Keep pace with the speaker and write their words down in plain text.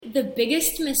the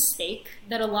biggest mistake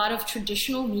that a lot of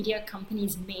traditional media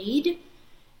companies made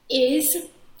is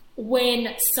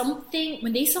when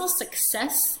they saw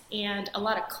success and a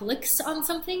lot of clicks on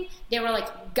something, they were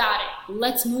like, got it,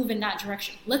 let's move in that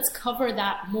direction. Let's cover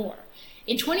that more.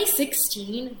 In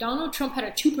 2016, Donald Trump had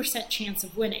a 2% chance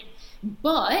of winning,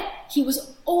 but he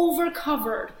was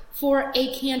overcovered for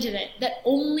a candidate that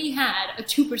only had a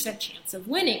 2% chance of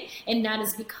winning. And that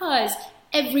is because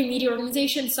every media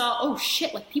organization saw, oh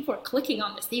shit, like people are clicking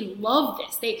on this. They love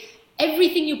this.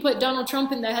 Everything you put Donald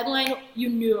Trump in the headline, you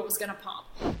knew it was going to pop.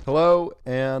 Hello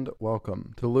and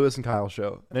welcome to the Lewis and Kyle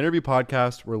Show, an interview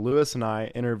podcast where Lewis and I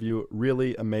interview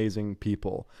really amazing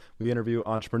people. We interview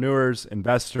entrepreneurs,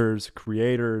 investors,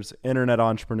 creators, internet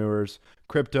entrepreneurs,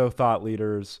 crypto thought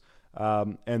leaders.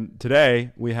 And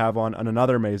today we have on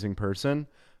another amazing person,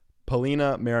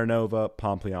 Polina Marinova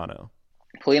Pompliano.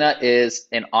 Polina is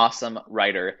an awesome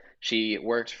writer. She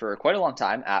worked for quite a long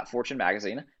time at Fortune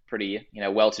magazine, pretty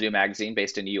well-to-do magazine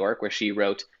based in New York, where she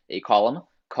wrote a column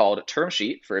called Term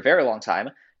Sheet for a very long time.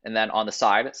 And then on the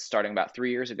side, starting about 3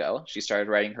 years ago, she started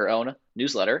writing her own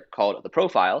newsletter called The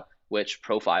Profile, which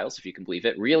profiles, if you can believe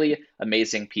it, really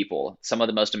amazing people, some of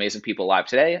the most amazing people alive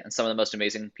today and some of the most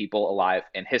amazing people alive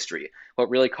in history. What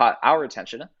really caught our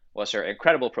attention was her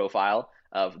incredible profile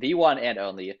of the one and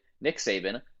only Nick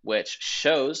Saban, which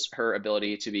shows her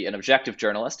ability to be an objective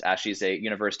journalist, as she's a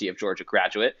University of Georgia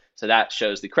graduate. So that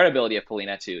shows the credibility of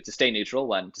Polina to stay neutral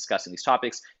when discussing these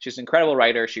topics. She's an incredible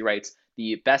writer. She writes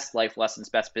the best life lessons,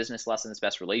 best business lessons,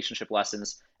 best relationship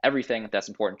lessons, everything that's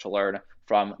important to learn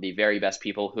from the very best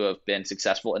people who have been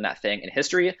successful in that thing in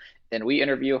history. And we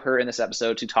interview her in this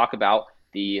episode to talk about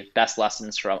the best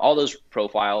lessons from all those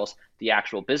profiles, the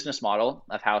actual business model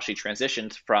of how she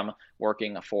transitioned from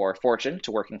working for Fortune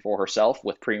to working for herself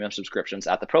with premium subscriptions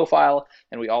at The Profile.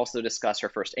 And we also discuss her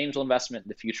first angel investment,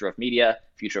 the future of media,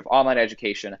 future of online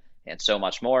education, and so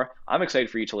much more. I'm excited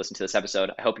for you to listen to this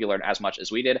episode. I hope you learn as much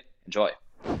as we did. Enjoy.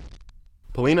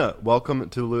 Polina, welcome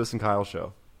to the Lewis and Kyle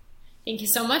Show. Thank you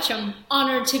so much. I'm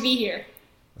honored to be here.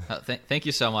 Thank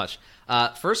you so much.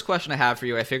 First question I have for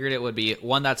you, I figured it would be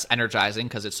one that's energizing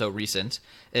because it's so recent,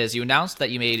 is you announced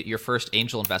that you made your first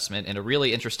angel investment in a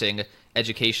really interesting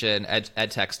education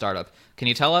ed tech startup. Can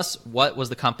you tell us what was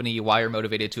the company, why you're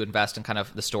motivated to invest, and kind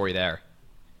of the story there?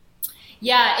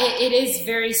 Yeah, it is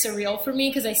very surreal for me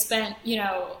because I spent,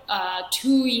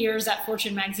 2 years at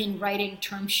Fortune magazine writing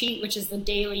Term Sheet, which is the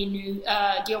daily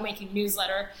deal-making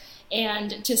newsletter.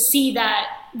 And to see that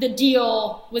the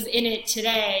deal was in it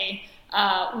today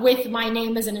with my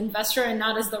name as an investor and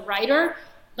not as the writer,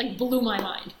 like blew my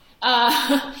mind.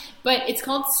 But it's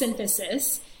called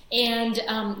Synthesis, and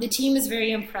the team is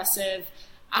very impressive.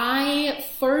 I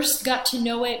first got to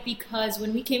know it because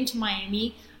when we came to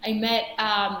Miami, I met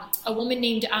a woman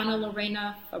named Ana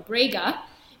Lorena Fabrega,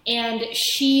 and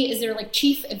she is their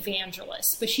chief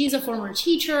evangelist. But she's a former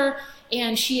teacher,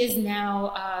 and she is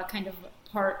now kind of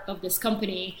part of this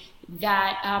company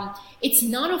that it's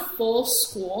not a full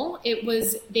school. It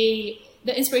was the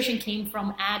inspiration came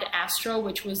from Ad Astra,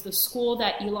 which was the school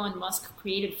that Elon Musk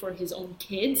created for his own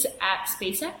kids at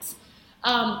SpaceX.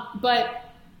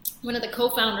 But one of the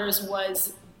co-founders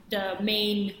was the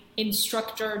main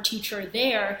instructor teacher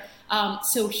there.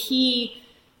 So he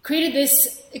created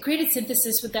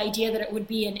Synthesis with the idea that it would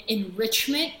be an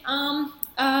enrichment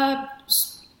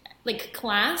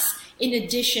class in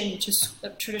addition to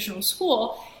traditional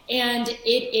school. And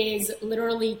it is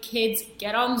literally kids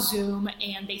get on Zoom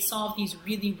and they solve these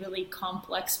really, really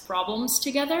complex problems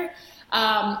together.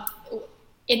 And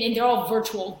they're all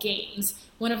virtual games.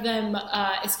 One of them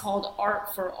is called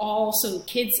Art for All. So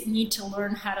kids need to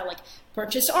learn how to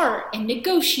purchase art and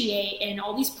negotiate, and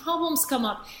all these problems come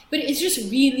up. But it's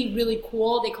just really, really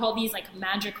cool. They call these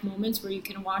magic moments where you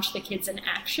can watch the kids in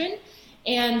action.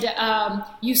 And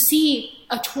you see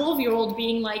a 12-year-old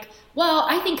being like, well,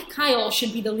 I think Kyle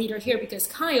should be the leader here because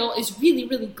Kyle is really,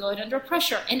 really good under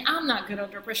pressure, and I'm not good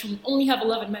under pressure. We only have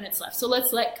 11 minutes left, so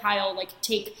let's let Kyle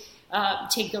take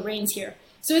the reins here.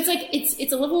 So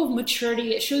it's a level of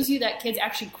maturity. It shows you that kids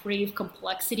actually crave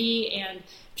complexity, and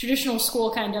traditional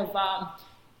school kind of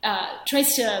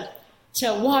tries to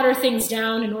water things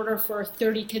down in order for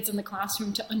 30 kids in the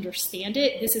classroom to understand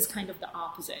it. This is kind of the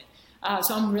opposite.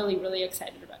 So I'm really, really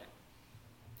excited about it.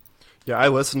 Yeah, I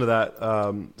listened to that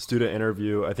student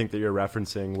interview, I think that you're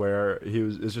referencing, where he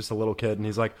is just a little kid, and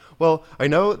he's like, well, I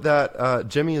know that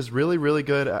Jimmy is really, really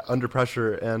good under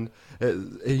pressure, and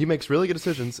he makes really good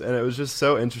decisions. And it was just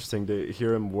so interesting to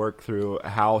hear him work through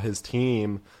how his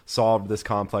team solved this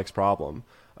complex problem.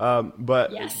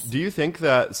 But yes. Do you think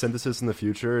that Synthesis in the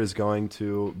future is going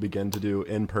to begin to do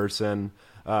in-person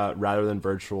rather than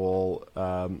virtual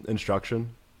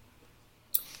instruction?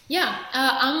 Yeah,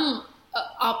 I'm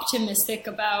optimistic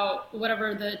about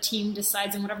whatever the team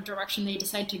decides and whatever direction they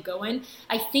decide to go in.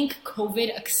 I think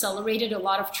COVID accelerated a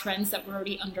lot of trends that were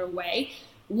already underway.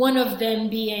 One of them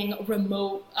being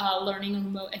remote learning and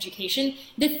remote education.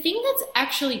 The thing that's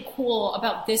actually cool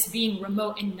about this being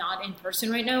remote and not in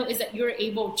person right now is that you're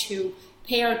able to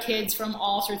pair kids from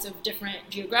all sorts of different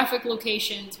geographic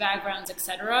locations, backgrounds,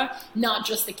 etc., not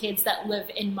just the kids that live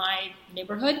in my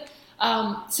neighborhood.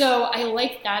 So I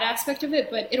like that aspect of it,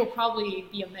 but it'll probably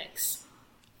be a mix.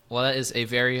 Well, that is a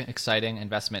very exciting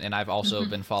investment, and I've also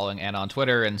been following Anna on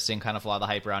Twitter and seeing kind of a lot of the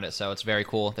hype around it, so it's very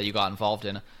cool that you got involved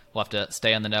in. We'll have to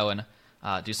stay on the know and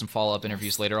do some follow-up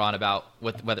interviews later on about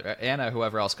with whether Anna or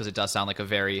whoever else, because it does sound like a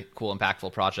very cool,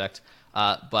 impactful project.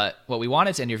 But what we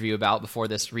wanted to interview about before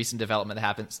this recent development that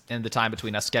happens in the time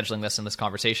between us scheduling this and this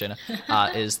conversation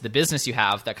is the business you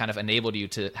have that kind of enabled you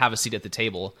to have a seat at the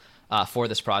table for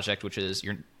this project, which is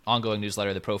your ongoing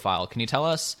newsletter, The Profile. Can you tell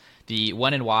us the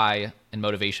when and why and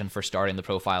motivation for starting The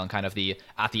Profile and kind of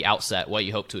at the outset, what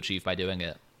you hope to achieve by doing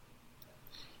it?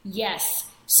 Yes.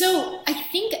 So I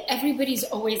think everybody's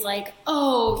always like,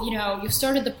 oh, you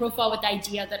started The Profile with the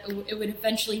idea that it would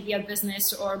eventually be a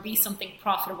business or be something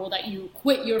profitable that you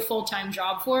quit your full-time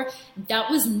job for.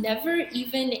 That was never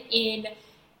even in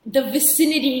the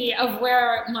vicinity of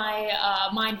where my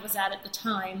mind was at the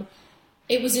time.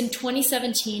 It was in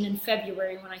 2017 in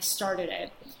February when I started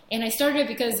it. And I started it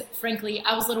because, frankly,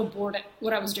 I was a little bored at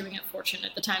what I was doing at Fortune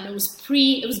at the time. It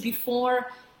was before.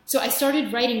 So I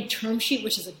started writing Term Sheet,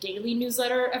 which is a daily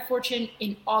newsletter at Fortune,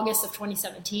 in August of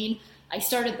 2017. I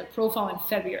started The Profile in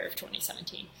February of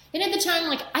 2017. And at the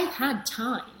time, I had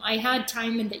time. I had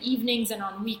time in the evenings and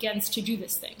on weekends to do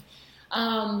this thing.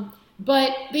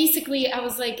 But basically, I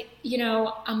was like,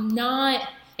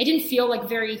 I didn't feel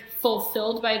very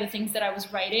fulfilled by the things that I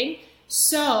was writing.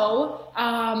 So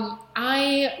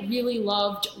I really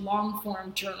loved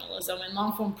long-form journalism and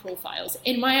long-form profiles.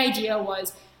 And my idea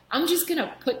was, I'm just going to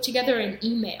put together an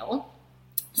email,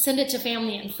 send it to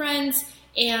family and friends,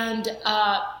 and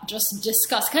just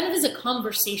discuss, kind of as a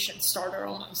conversation starter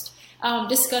almost,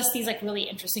 discuss these really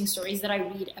interesting stories that I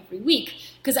read every week.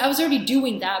 Because I was already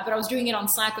doing that, but I was doing it on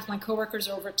Slack with my coworkers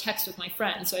or over text with my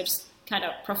friends. So I just kind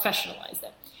of professionalized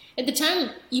it. At the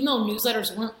time, email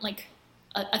newsletters weren't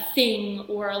a thing,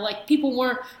 or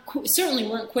people certainly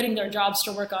weren't quitting their jobs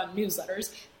to work on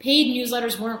newsletters. Paid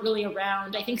newsletters weren't really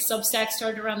around. I think Substack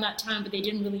started around that time, but they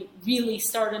didn't really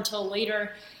start until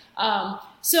later.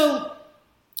 So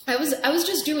I was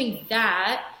just doing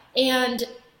that. And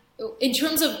in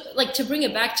terms of to bring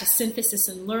it back to synthesis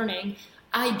and learning,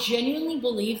 I genuinely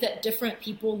believe that different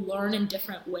people learn in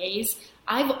different ways.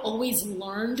 I've always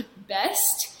learned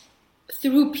best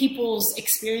through people's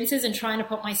experiences and trying to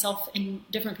put myself in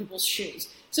different people's shoes.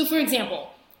 So for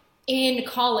example, in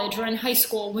college or in high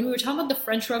school, when we were talking about the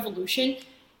French Revolution,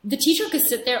 the teacher could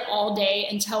sit there all day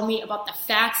and tell me about the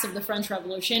facts of the French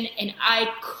Revolution, and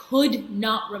I could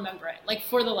not remember it,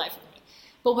 for the life of me.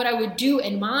 But what I would do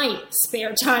in my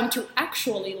spare time to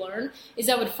actually learn is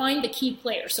I would find the key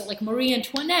players. So Marie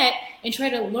Antoinette, and try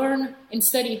to learn and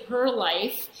study her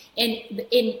life, and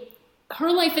in her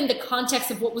life in the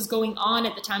context of what was going on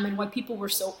at the time and why people were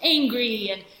so angry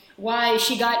and why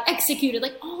she got executed,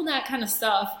 all that kind of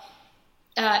stuff.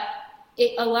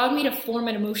 It allowed me to form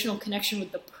an emotional connection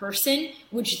with the person,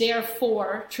 which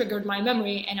therefore triggered my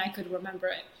memory and I could remember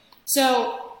it.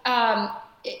 So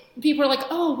people are like,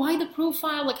 oh, why The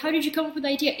Profile? How did you come up with the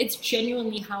idea? It's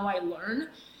genuinely how I learn.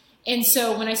 And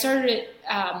so when I started it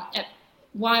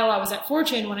while I was at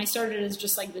Fortune, when I started as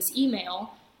just this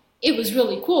email, it was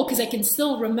really cool because I can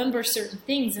still remember certain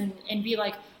things and be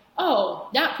like, oh,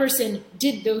 that person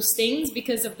did those things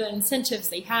because of the incentives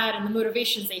they had and the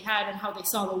motivations they had and how they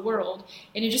saw the world.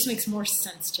 And it just makes more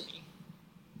sense to me.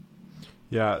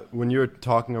 Yeah. When you were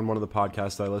talking on one of the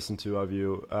podcasts I listened to of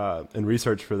you in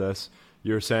research for this,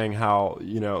 you were saying how,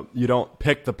 you don't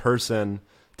pick the person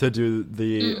to do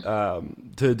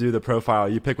the profile.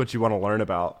 You pick what you want to learn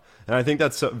about. And I think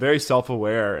that's very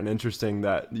self-aware and interesting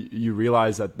that you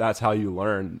realize that that's how you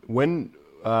learn. When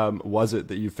was it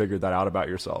that you figured that out about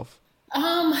yourself?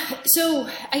 So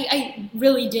I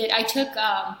really did. I took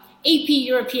AP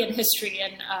European History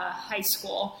in high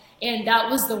school, and that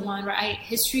was the one where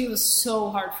history was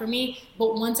so hard for me.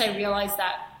 But once I realized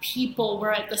that people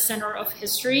were at the center of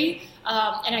history,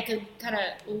 and I could kind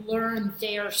of learn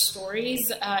their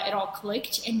stories, it all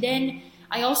clicked. And then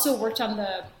I also worked on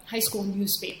the high school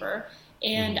newspaper,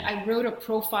 and I wrote a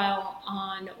profile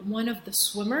on one of the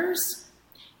swimmers.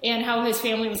 and how his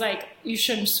family was like, you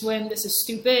shouldn't swim, this is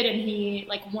stupid, and he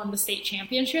like won the state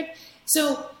championship.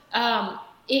 So I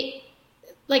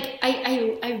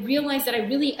realized that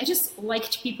I just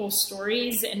liked people's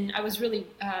stories, and I was really,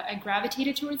 I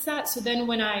gravitated towards that. So then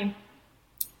when I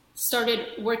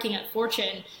started working at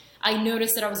Fortune, I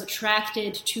noticed that I was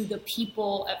attracted to the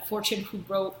people at Fortune who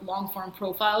wrote long form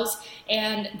profiles,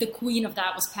 and the queen of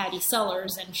that was Patty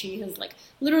Sellers, and she has like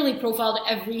literally profiled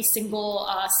every single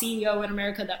CEO in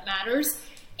America that matters.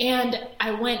 And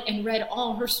I went and read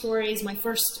all her stories. My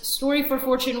first story for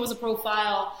Fortune was a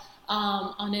profile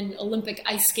on an Olympic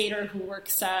ice skater who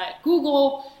works at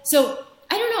Google. So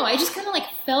I don't know, I just kind of like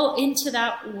fell into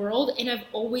that world, and I've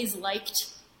always liked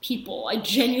people. I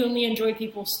genuinely enjoy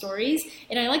people's stories,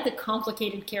 and I like the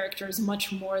complicated characters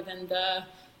much more than the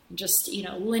just,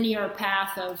 linear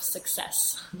path of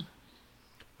success.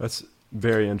 That's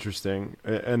very interesting.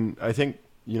 And I think,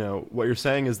 what you're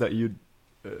saying is that you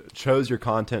chose your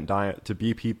content diet to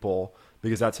be people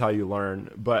because that's how you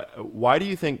learn. But why do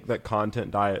you think that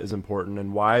content diet is important,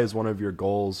 and why is one of your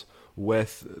goals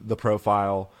with the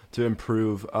profile to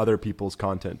improve other people's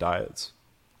content diets?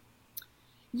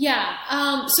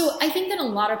 Yeah. So I think that a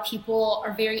lot of people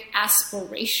are very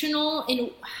aspirational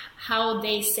in how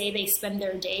they say they spend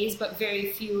their days, but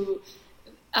very few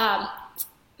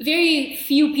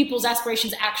people's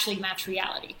aspirations actually match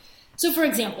reality. So for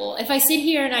example, if I sit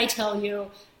here and I tell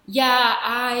you, yeah,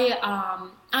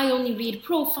 I only read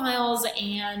profiles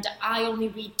and I only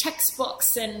read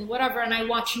textbooks and whatever, and I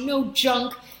watch no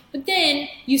junk, but then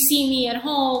you see me at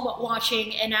home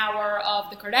watching an hour of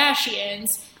the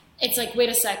Kardashians, it's like, wait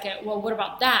a second, well, what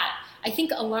about that? I think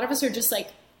a lot of us are just like,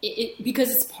 because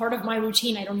it's part of my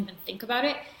routine, I don't even think about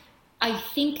it. I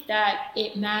think that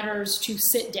it matters to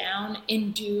sit down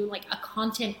and do like a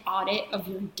content audit of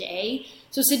your day.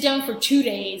 So sit down for 2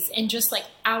 days and just like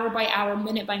hour by hour,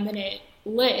 minute by minute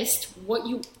list what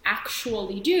you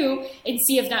actually do and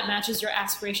see if that matches your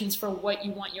aspirations for what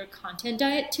you want your content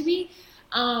diet to be.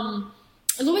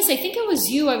 Louis, I think it was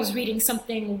you. I was reading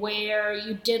something where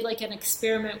you did like an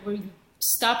experiment where you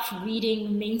stopped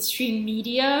reading mainstream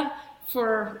media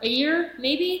for a year,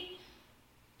 maybe?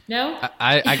 No?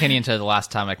 I can't even tell you the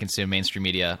last time I consumed mainstream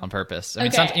media on purpose. I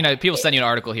mean, people send you an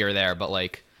article here or there, but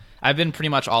like I've been pretty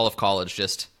much all of college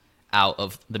just out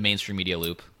of the mainstream media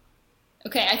loop.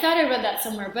 Okay, I thought I read that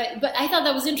somewhere, but I thought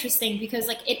that was interesting because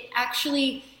like it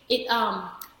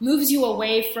moves you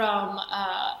away from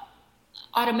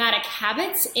automatic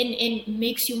habits and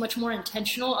makes you much more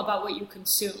intentional about what you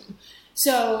consume.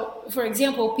 So, for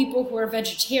example, people who are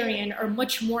vegetarian are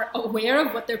much more aware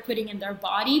of what they're putting in their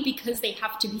body because they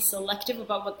have to be selective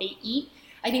about what they eat.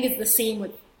 I think it's the same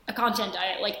with a content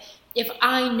diet. Like, if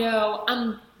I know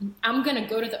I'm going to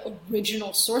go to the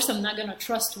original source, I'm not going to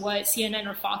trust what CNN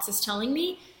or Fox is telling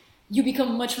me, you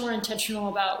become much more intentional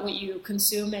about what you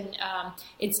consume. And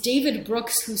it's David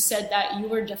Brooks who said that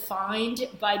you are defined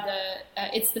by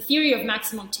it's the theory of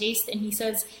maximum taste. And he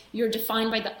says you're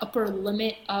defined by the upper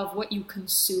limit of what you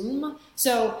consume.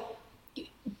 So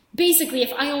basically,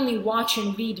 if I only watch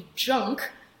and read junk,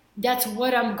 that's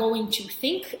what I'm going to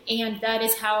think. And that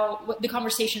is what the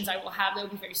conversations I will have. They'll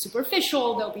be very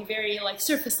superficial. They'll be very like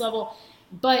surface level.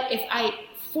 But if I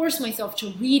force myself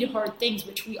to read hard things,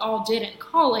 which we all did in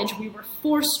college, we were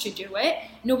forced to do it.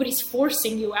 Nobody's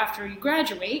forcing you after you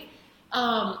graduate.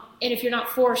 And if you're not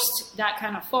forced, that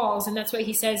kind of falls. And that's why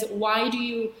he says, why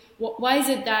is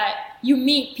it that you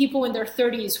meet people in their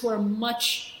 30s who are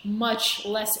much, much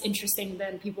less interesting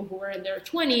than people who are in their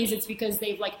 20s? It's because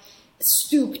they've like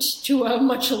stooped to a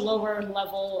much lower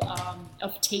level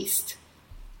of taste.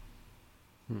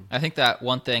 I think that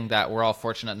one thing that we're all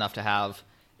fortunate enough to have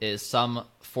is some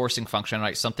forcing function,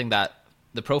 right? Something that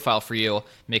the profile for you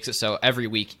makes it so every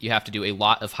week you have to do a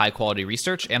lot of high quality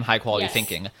research and high quality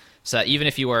thinking. So that even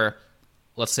if you were,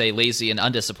 let's say, lazy and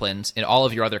undisciplined in all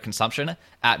of your other consumption,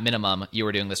 at minimum, you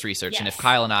were doing this research. And if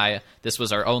Kyle and I, this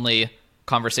was our only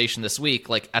conversation this week,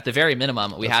 like at the very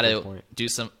minimum, we had to do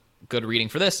some good reading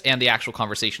for this and the actual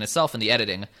conversation itself and the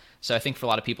editing. So I think for a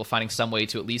lot of people, finding some way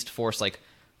to at least force, like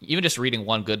even just reading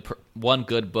one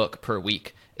good book per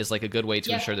week is like a good way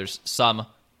to ensure there's some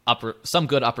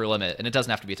good upper limit, and it doesn't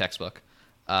have to be a textbook.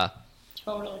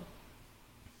 Totally.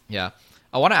 Yeah.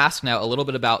 I want to ask now a little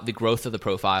bit about the growth of the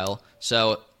profile.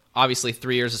 So obviously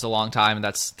 3 years is a long time, and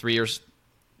that's 3 years.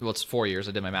 Well, it's 4 years.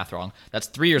 I did my math wrong. That's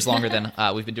 3 years longer than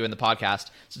we've been doing the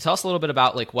podcast. So tell us a little bit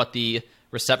about like what the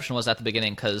reception was at the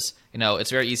beginning, because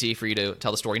it's very easy for you to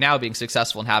tell the story now, being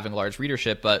successful and having a large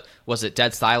readership. But was it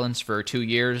dead silence for 2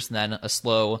 years, and then a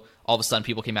slow, all of a sudden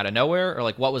people came out of nowhere, or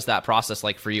like what was that process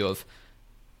like for you of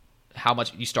how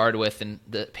much you started with and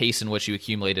the pace in which you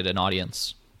accumulated an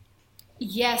audience.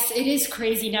 Yes, it is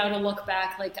crazy now to look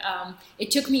back. Like,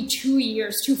 it took me 2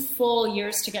 full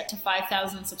years to get to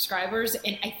 5,000 subscribers.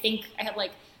 And I think I had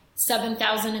like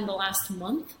 7,000 in the last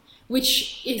month,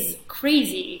 which is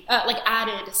crazy. Like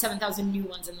added 7,000 new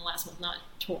ones in the last month, not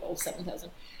total 7,000.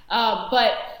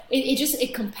 But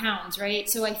it compounds, right?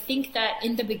 So I think that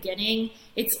in the beginning,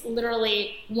 it's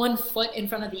literally one foot in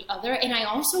front of the other. And I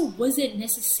also wasn't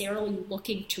necessarily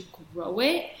looking to grow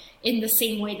it in the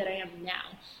same way that I am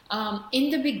now.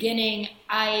 In the beginning,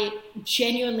 I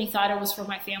genuinely thought it was for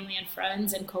my family and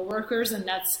friends and coworkers, and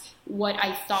that's what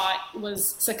I thought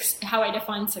was how I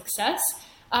defined success.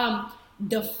 I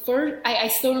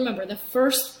still remember the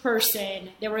first person,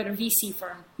 they were at a VC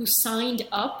firm, who signed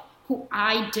up, who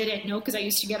I didn't know, because I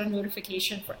used to get a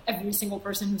notification for every single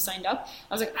person who signed up.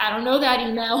 I was like, I don't know that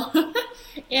email.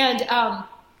 And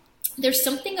there's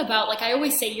something about, like I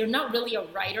always say, you're not really a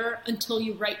writer until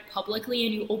you write publicly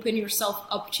and you open yourself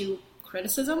up to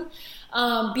criticism.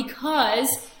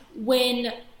 Because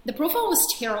when the profile was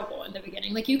terrible in the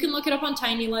beginning, like you can look it up on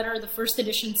Tiny Letter, the first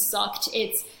edition sucked.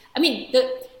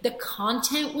 The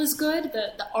content was good.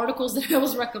 The articles that I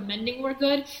was recommending were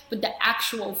good, but the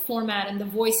actual format and the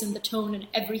voice and the tone and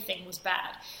everything was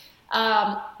bad.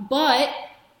 But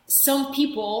some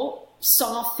people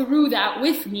saw through that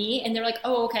with me and they're like,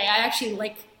 oh, okay, I actually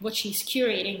like what she's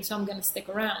curating, so I'm going to stick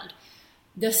around.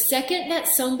 The second that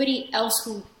somebody else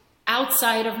who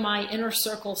outside of my inner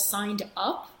circle signed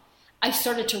up, I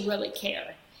started to really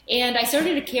care. And I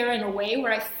started to care in a way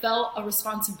where I felt a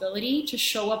responsibility to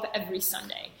show up every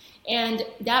Sunday. And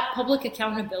that public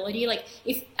accountability, like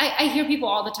if I hear people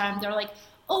all the time, they're like,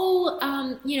 oh,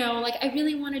 like I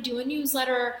really want to do a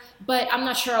newsletter, but I'm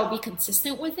not sure I'll be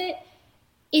consistent with it.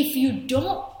 If you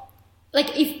don't,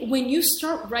 when you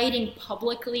start writing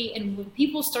publicly and when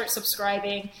people start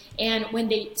subscribing and when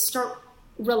they start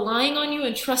relying on you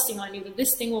and trusting on you that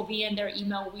this thing will be in their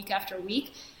email week after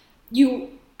week,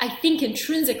 I think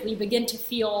intrinsically begin to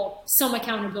feel some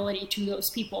accountability to those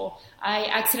people. I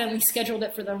accidentally scheduled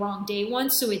it for the wrong day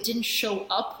once, so it didn't show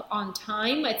up on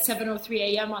time at 7:03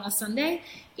 a.m. on a Sunday.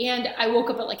 And I woke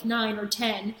up at like 9 or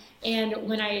 10. And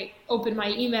when I opened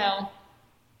my email,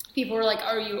 people were like,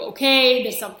 are you okay?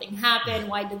 Did something happen?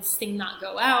 Why did this thing not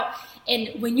go out?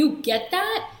 And when you get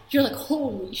that, you're like,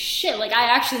 holy shit. Like I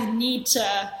actually need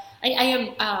to, I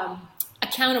am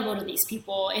accountable to these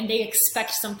people and they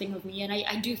expect something of me. And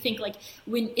I do think like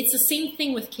when it's the same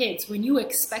thing with kids, when you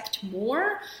expect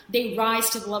more, they rise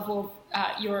to the level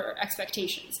of your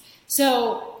expectations.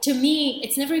 So to me,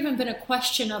 it's never even been a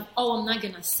question of, oh, I'm not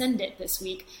going to send it this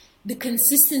week. The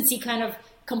consistency kind of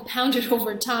compounded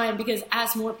over time because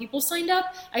as more people signed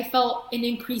up, I felt an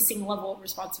increasing level of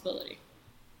responsibility.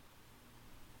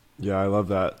 Yeah, I love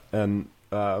that. And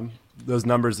those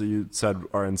numbers that you said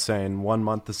are insane. 1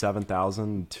 month to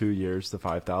 7,000, 2 years to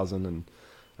 5,000. And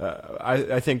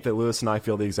I think that Lewis and I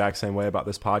feel the exact same way about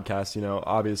this podcast. You know,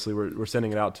 obviously we're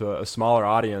sending it out to a smaller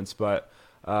audience, but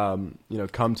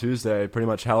come Tuesday, pretty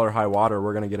much hell or high water,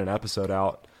 we're going to get an episode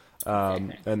out.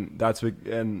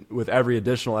 And with every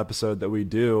additional episode that we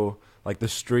do, like the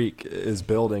streak is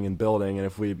building and building. And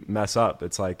if we mess up,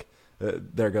 it's like,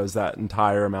 there goes that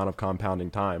entire amount of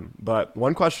compounding time. But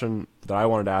one question that I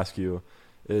wanted to ask you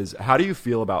is, how do you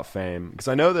feel about fame? Because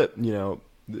I know that,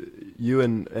 you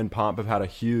and Pomp have had a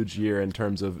huge year in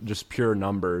terms of just pure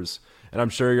numbers. And I'm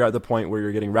sure you're at the point where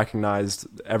you're getting recognized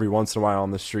every once in a while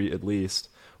on the street, at least.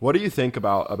 What do you think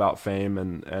about fame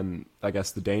and I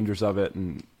guess the dangers of it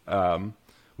and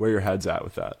where your head's at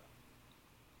with that?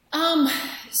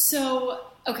 So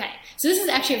this is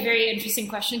actually a very interesting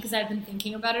question because I've been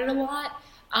thinking about it a lot.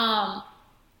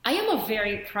 I am a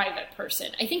very private person.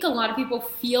 I think a lot of people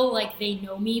feel like they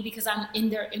know me because I'm in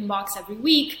their inbox every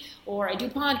week, or I do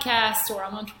podcasts, or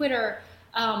I'm on Twitter,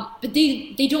 but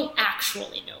they don't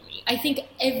actually know me. I think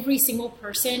every single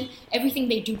person, everything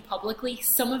they do publicly,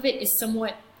 some of it is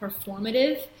somewhat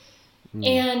performative,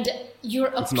 and you're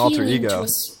appealing it's an alter ego.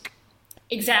 to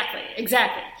Exactly.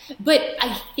 But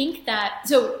I think that,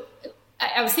 so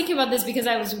I was thinking about this because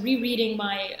I was rereading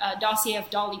my dossier of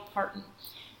Dolly Parton.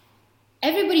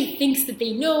 Everybody thinks that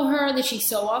they know her, that she's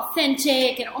so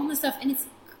authentic and all this stuff, and it's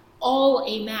all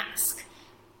a mask.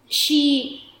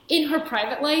 She, in her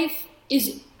private life,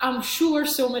 is, I'm sure,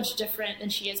 so much different than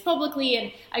she is publicly,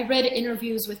 and I read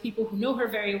interviews with people who know her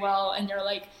very well, and they're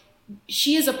like,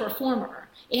 she is a performer.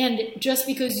 And just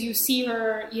because you see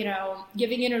her,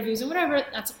 giving interviews and whatever,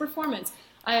 that's a performance.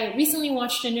 I recently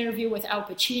watched an interview with Al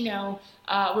Pacino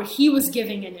where he was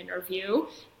giving an interview,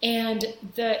 and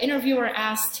the interviewer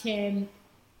asked him,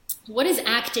 what is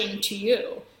acting to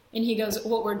you? And he goes,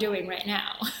 what we're doing right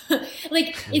now.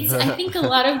 Like, I think a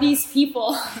lot of these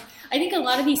people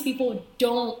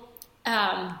don't,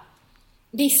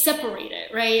 they separate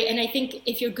it, right? And I think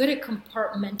if you're good at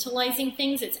compartmentalizing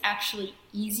things, it's actually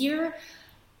easier.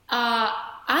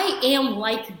 I am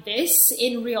like this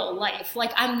in real life.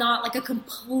 Like, I'm not like a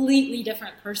completely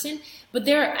different person, but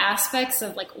there are aspects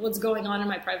of like what's going on in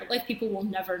my private life people will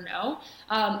never know.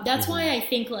 That's why I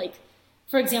think, like,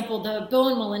 for example, the Bill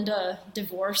and Melinda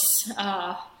divorce,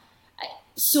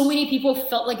 so many people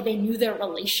felt like they knew their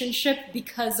relationship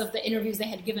because of the interviews they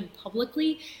had given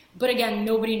publicly. But again,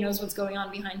 nobody knows what's going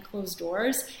on behind closed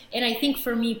doors. And I think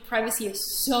for me, privacy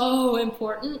is so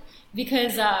important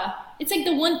because it's like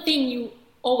the one thing you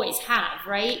always have,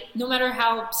 right? No matter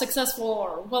how successful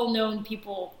or well-known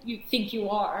people you think you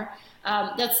are,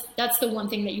 that's the one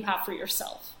thing that you have for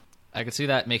yourself. I could see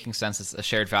that making sense. It's a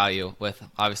shared value with,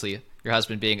 obviously, your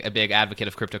husband being a big advocate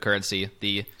of cryptocurrency,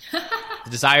 the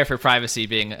desire for privacy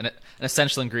being an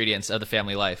essential ingredient of the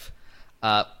family life.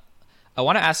 I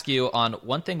want to ask you on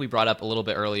one thing we brought up a little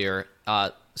bit earlier.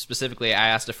 Specifically, I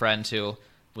asked a friend who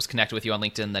was connected with you on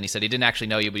LinkedIn, then he said he didn't actually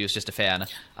know you, but he was just a fan.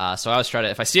 So I always try to,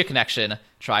 if I see a connection,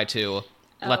 try to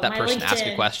let that person ask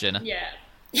a question. Yeah.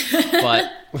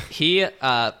 But he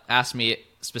asked me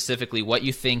specifically what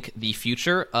you think the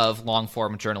future of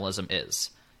long-form journalism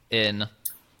is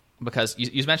because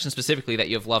you mentioned specifically that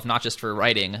you have love not just for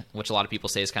writing, which a lot of people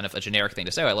say is kind of a generic thing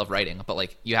to say, oh, I love writing, but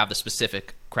like you have the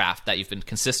specific craft that you've been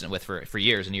consistent with for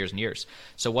years and years and years.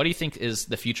 So what do you think is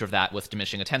the future of that with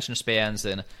diminishing attention spans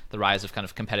and the rise of kind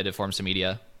of competitive forms of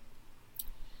media?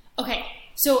 Okay,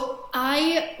 so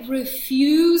I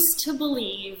refuse to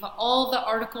believe all the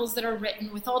articles that are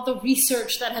written with all the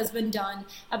research that has been done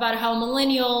about how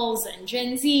millennials and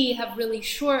Gen Z have really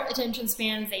short attention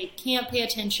spans. They can't pay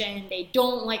attention. They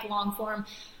don't like long form.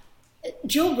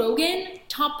 Joe Rogan,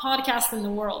 top podcast in the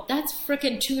world. That's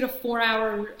freaking 2 to 4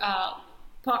 hour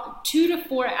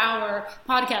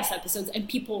podcast episodes, and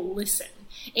people listen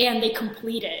and they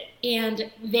complete it,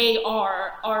 and they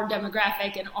are our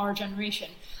demographic and our generation.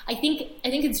 I think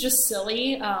it's just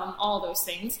silly. All those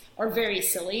things are very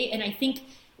silly, and I think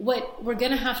what we're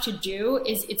gonna have to do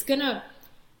is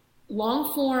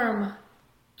long form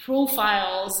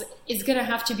profiles is gonna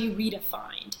have to be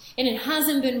redefined, and it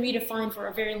hasn't been redefined for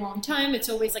a very long time. It's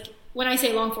always like when I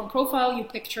say long form profile, you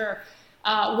picture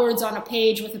words on a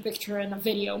page with a picture and a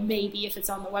video, maybe if it's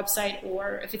on the website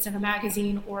or if it's in a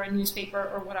magazine or a newspaper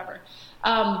or whatever.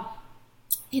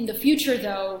 In the future,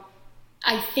 though,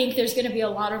 I think there's going to be a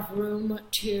lot of room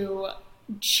to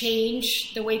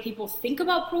change the way people think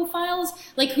about profiles.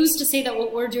 Like, who's to say that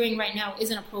what we're doing right now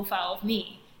isn't a profile of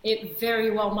me? It very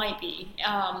well might be.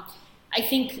 I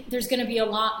think there's going to be a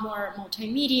lot more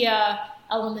multimedia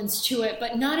elements to it,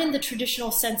 but not in the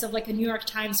traditional sense of like a New York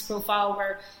Times profile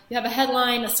where you have a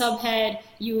headline, a subhead,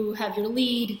 you have your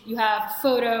lead, you have a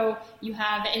photo, you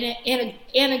have an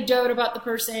anecdote about the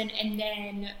person, and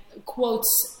then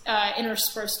quotes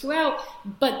interspersed throughout.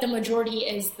 But the majority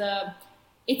is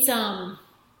it's the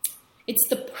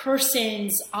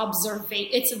person's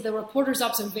it's the reporter's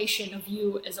observation of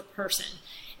you as a person.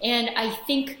 And I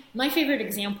think my favorite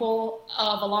example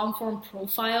of a long-form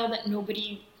profile that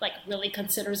nobody like really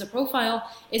considers a profile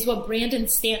is what Brandon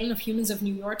Stanton of Humans of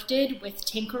New York did with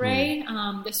Tanqueray,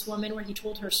 this woman, where he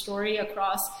told her story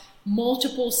across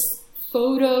multiple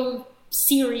photo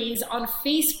series on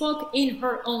Facebook in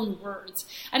her own words.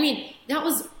 I mean, that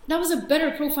was a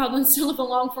better profile than some of the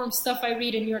long-form stuff I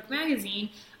read in New York Magazine,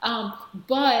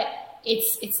 but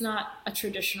it's not a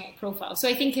traditional profile. So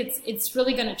I think it's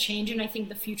really going to change, and I think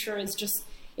the future is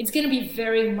it's going to be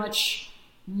very much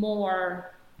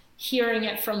more hearing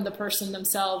it from the person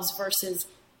themselves versus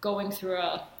going through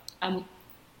a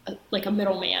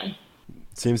middleman.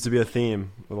 Seems to be a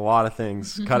theme with a lot of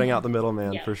things, cutting out the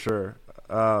middleman for sure.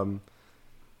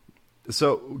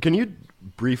 So can you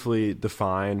briefly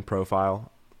define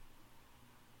profile?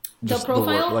 The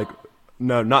profile?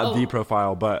 No, not the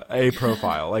profile, but a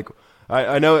profile. Like,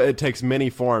 I know it takes many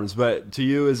forms, but to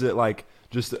you, is it like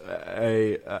just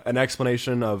an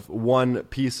explanation of one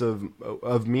piece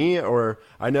of me? Or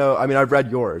I've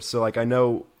read yours, so like I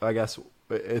guess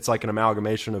it's like an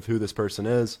amalgamation of who this person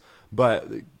is, but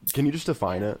can you just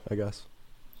define it, I guess?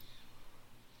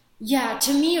 Yeah,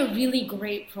 to me, a really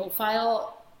great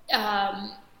profile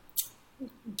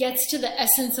gets to the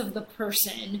essence of the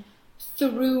person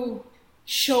through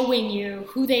showing you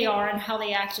who they are and how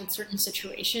they act in certain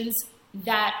situations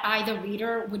that I, the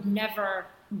reader, would never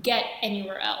get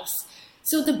anywhere else.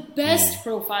 So the best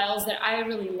profiles that I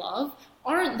really love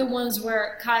aren't the ones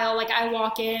where, Kyle, like I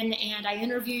walk in and I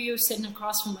interview you sitting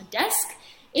across from a desk.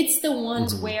 It's the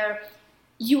ones where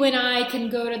you and I can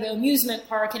go to the amusement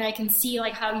park and I can see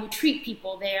like how you treat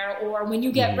people there, or when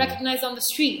you get recognized on the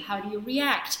street, how do you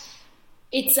react?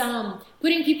 It's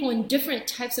putting people in different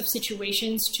types of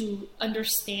situations to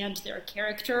understand their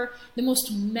character. The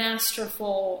most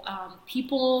masterful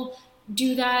people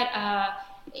do that.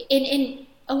 And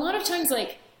a lot of times,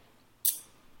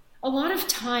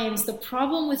 the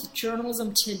problem with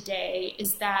journalism today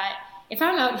is that if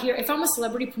I'm out here, if I'm a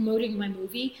celebrity promoting my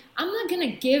movie, I'm not going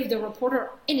to give the reporter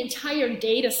an entire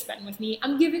day to spend with me.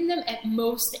 I'm giving them at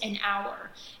most an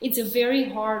hour. It's very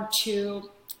hard to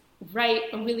write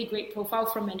a really great profile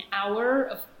from an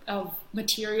hour of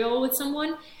material with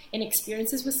someone and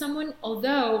experiences with someone,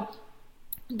 although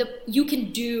you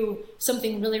can do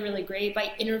something really, really great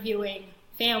by interviewing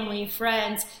family,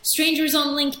 friends, strangers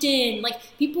on LinkedIn, like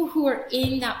people who are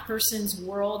in that person's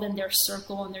world and their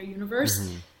circle and their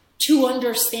universe to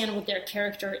understand what their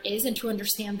character is and to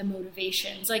understand the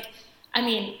motivations. Like, I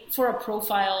mean, for a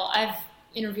profile, I've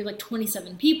interviewed like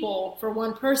 27 people for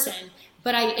one person,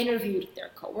 but I interviewed their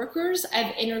coworkers.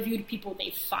 I've interviewed people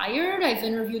they fired. I've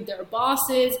interviewed their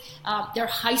bosses, their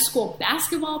high school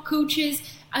basketball coaches.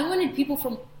 I wanted people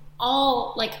from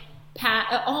all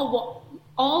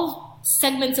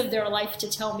segments of their life to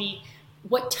tell me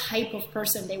what type of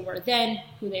person they were then,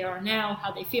 who they are now,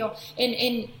 how they feel.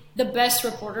 And the best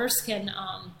reporters can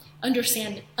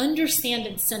understand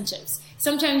incentives.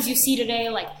 Sometimes you see today,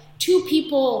 like, 2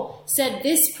 people said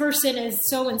this person is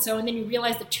so-and-so, and then you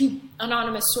realize the 2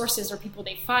 anonymous sources are people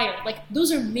they fired. Like,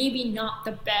 those are maybe not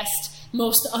the best,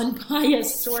 most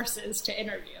unbiased sources to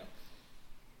interview.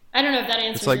 I don't know if that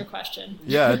answers your question.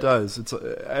 Yeah, it does.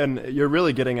 And you're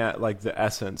really getting at like the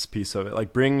essence piece of it,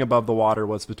 like bringing above the water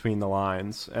what's between the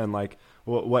lines, and like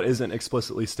what isn't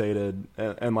explicitly stated.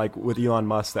 And like with Elon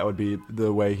Musk, that would be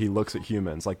the way he looks at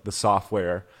humans, like the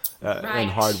software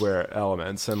and hardware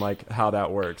elements, and like how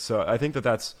that works. So I think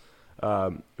that's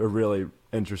a really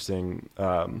interesting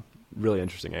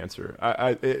answer.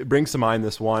 It brings to mind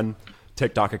this one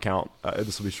TikTok account.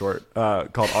 This will be short.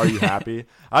 Called "Are You Happy?"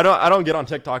 I don't get on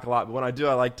TikTok a lot, but when I do,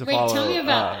 I like to follow. Tell me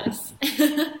about this.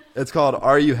 It's called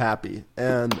 "Are You Happy?"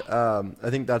 And I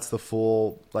think that's the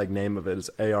full like name of it is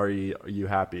ARE. Are you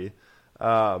happy?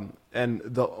 And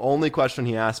the only question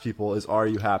he asks people is, "Are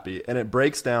you happy?" And it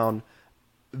breaks down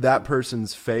that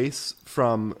person's face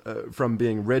from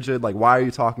being rigid, like, why are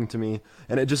you talking to me?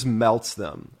 And it just melts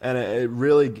them. And it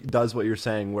really does what you're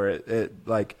saying, where it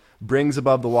like brings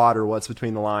above the water what's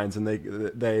between the lines, and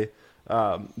they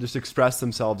just express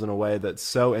themselves in a way that's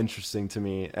so interesting to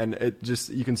me. And it just,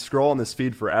 you can scroll on this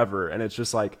feed forever, and it's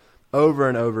just like over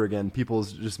and over again,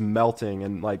 people's just melting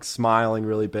and like smiling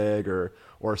really big or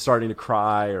starting to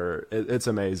cry, or it's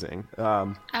amazing.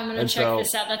 I'm going to check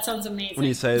this out. That sounds amazing. When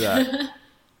you say that,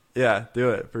 yeah,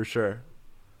 do it for sure.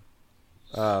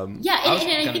 I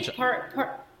think part.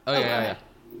 Oh, yeah.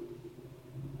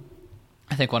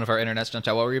 I think one of our internets jumped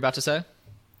out. What were you about to say?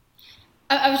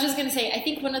 I was just going to say, I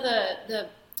think one of the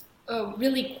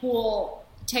really cool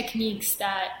techniques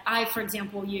that I, for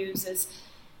example, use is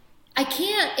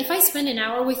if I spend an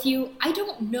hour with you, I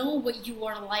don't know what you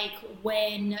are like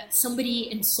when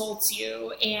somebody insults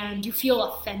you and you feel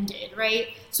offended, right?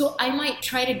 So I might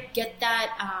try to get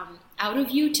that out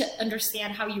of you to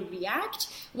understand how you react.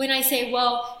 When I say,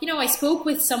 well, I spoke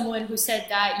with someone who said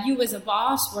that you as a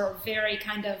boss were very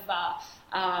kind of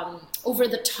over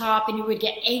the top and you would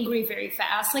get angry very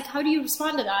fast. Like, how do you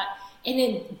respond to that? And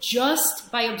then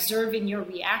just by observing your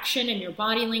reaction and your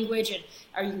body language, and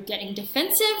are you getting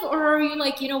defensive, or are you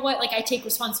like, you know what, like, I take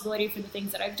responsibility for the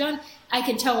things that I've done. I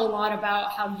can tell a lot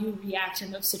about how you react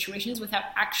in those situations without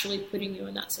actually putting you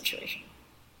in that situation.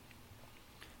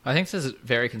 I think this is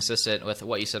very consistent with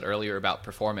what you said earlier about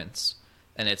performance.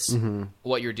 And it's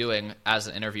what you're doing as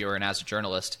an interviewer and as a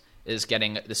journalist is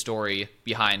getting the story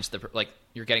behind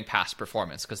you're getting past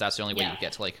performance, because that's the only way you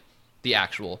get to like the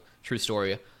actual true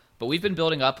story. But we've been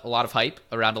building up a lot of hype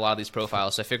around a lot of these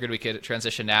profiles, so I figured we could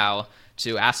transition now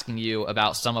to asking you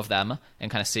about some of them and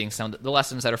kind of seeing some of the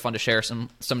lessons that are fun to share, some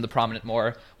of the prominent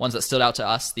ones that stood out to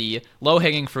us. The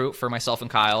low-hanging fruit for myself and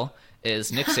Kyle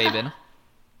is Nick Saban,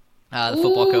 the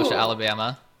football coach at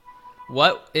Alabama.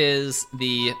 What is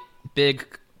the big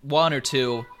 1 or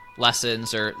 2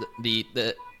 lessons or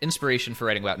the inspiration for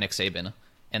writing about Nick Saban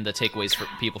and the takeaways for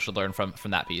people should learn from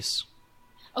that piece?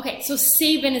 Okay, so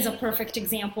Saban is a perfect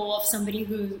example of somebody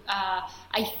who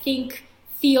I think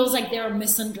feels like they're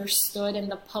misunderstood in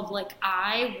the public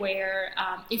eye, where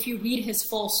if you read his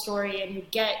full story and you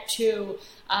get to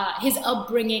his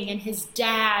upbringing and his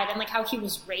dad and like how he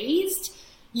was raised,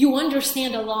 you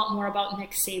understand a lot more about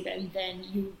Nick Saban than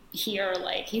you hear,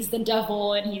 like, he's the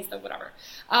devil and he's the whatever.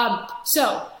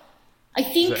 So I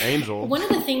think he's an angel. One of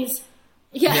the things...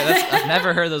 I've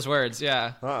never heard those words.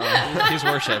 Yeah. He's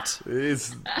worshipped.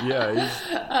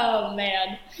 Oh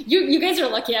man, you guys are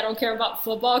lucky I don't care about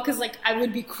football, because like I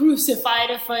would be crucified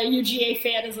if a UGA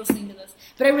fan is listening to this.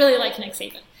 But I really like Nick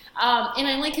Saban, and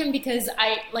I like him because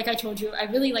like I told you, I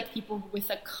really like people with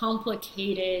a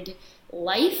complicated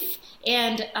life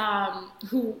and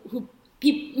who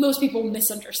most people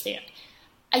misunderstand.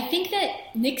 I think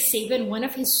that Nick Saban, one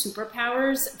of his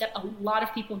superpowers that a lot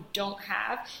of people don't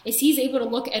have, is he's able to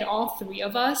look at all three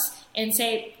of us and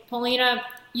say, Polina,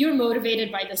 you're motivated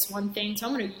by this one thing, so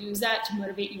I'm going to use that to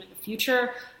motivate you in the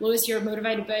future. Louis, you're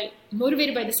motivated by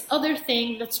this other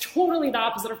thing that's totally the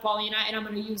opposite of Polina, and I'm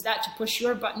going to use that to push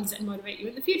your buttons and motivate you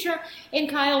in the future. And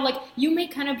Kyle, like, you may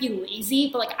kind of be lazy,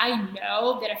 but like I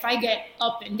know that if I get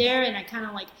up in there and I kind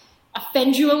of like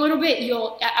offend you a little bit,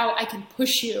 I can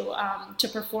push you to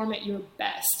perform at your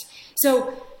best.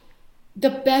 So the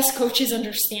best coaches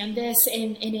understand this,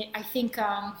 and I think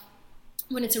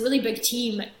when it's a really big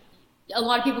team, a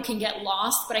lot of people can get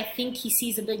lost, but I think he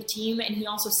sees a big team and he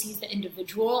also sees the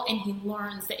individual, and he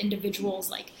learns the individual's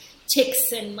like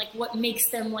ticks and like what makes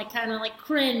them like kind of like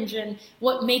cringe and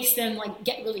what makes them like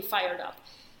get really fired up.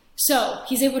 So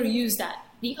he's able to use that.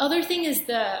 The other thing is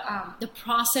the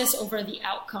process over the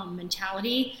outcome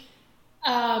mentality.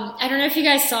 I don't know if you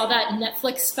guys saw that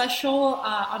Netflix special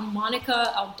on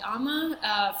Monica Aldama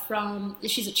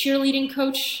she's a cheerleading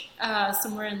coach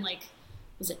somewhere in like,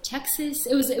 was it Texas?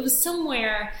 It was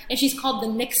somewhere, and she's called the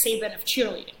Nick Saban of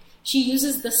cheerleading. She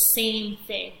uses the same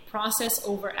thing, process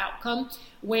over outcome,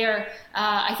 where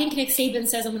I think Nick Saban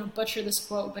says, I'm going to butcher this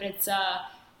quote, but it's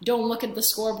don't look at the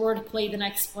scoreboard, play the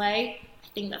next play. I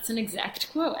think that's an exact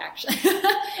quote, actually.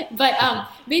 But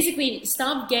basically,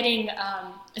 stop getting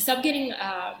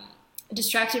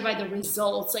distracted by the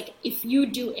results. Like, if you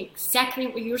do exactly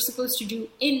what you're supposed to do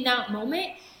in that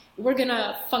moment, we're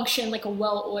gonna function like a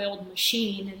well-oiled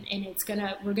machine, and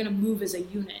we're gonna move as a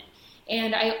unit.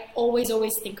 And I always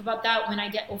think about that when I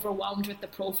get overwhelmed with the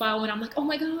profile, when I'm like, oh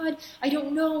my God, I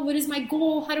don't know, what is my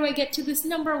goal? How do I get to this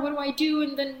number? What do I do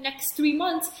in the next 3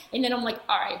 months? And then I'm like,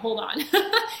 all right, hold on.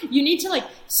 You need to like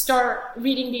start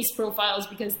reading these profiles,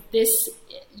 because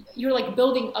you're like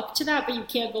building up to that, but you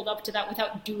can't build up to that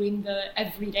without doing the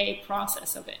everyday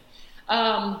process of it.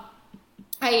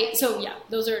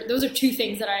 Those are two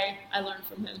things that I learned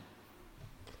from him.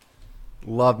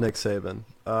 Love Nick Saban.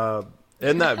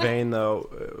 In that vein,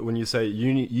 though, when you say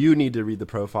you need to read the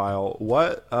profile,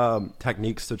 what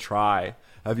techniques to try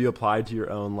have you applied to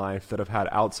your own life that have had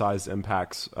outsized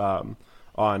impacts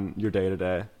on your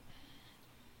day-to-day?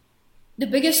 The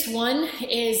biggest one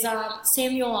is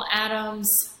Samuel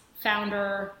Adams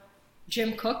founder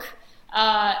Jim Cook.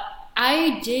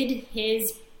 I did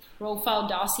his profile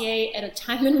dossier at a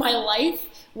time in my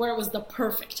life where it was the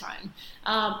perfect time.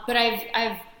 But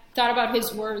I've thought about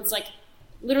his words like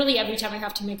literally every time I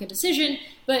have to make a decision.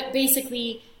 But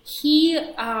basically,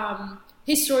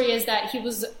 his story is that he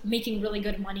was making really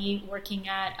good money working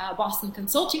at Boston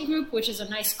Consulting Group, which is a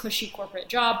nice, cushy corporate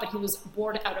job, but he was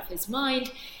bored out of his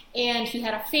mind. And he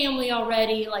had a family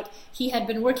already. Like, he had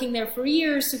been working there for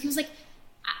years. So he was like,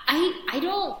 I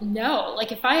don't know.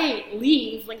 Like, if I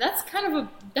leave, like,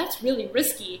 that's really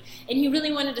risky. And he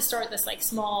really wanted to start this, like,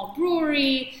 small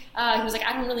brewery. He was like,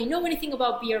 I don't really know anything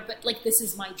about beer, but, like, this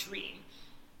is my dream.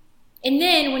 And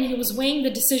then when he was weighing the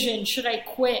decision, should I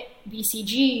quit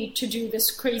BCG to do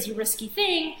this crazy risky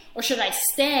thing, or should I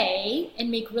stay and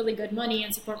make really good money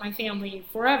and support my family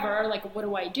forever? Like, what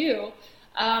do I do?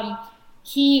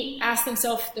 He asked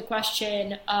himself the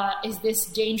question, is this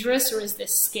dangerous or is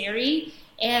this scary?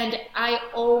 And I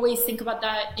always think about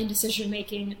that in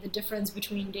decision-making, the difference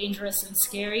between dangerous and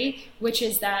scary, which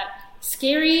is that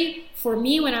scary for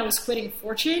me when I was quitting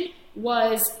Fortune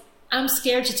was, I'm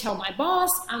scared to tell my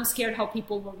boss. I'm scared how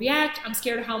people will react. I'm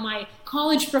scared how my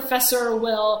college professor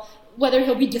whether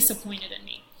he'll be disappointed in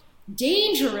me.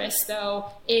 Dangerous,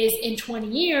 though, is in 20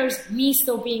 years, me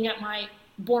still being at my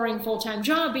boring full-time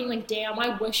job, being like, damn,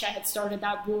 I wish I had started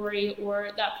that brewery or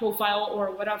that profile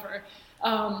or whatever.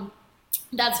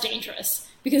 That's dangerous,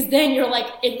 because then you're like,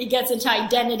 it gets into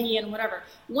identity and whatever.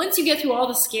 Once you get through all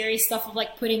the scary stuff of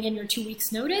like putting in your 2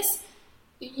 weeks notice,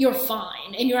 you're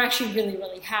fine, and you're actually really,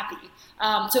 really happy.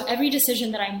 So every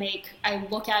decision that I make, I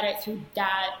look at it through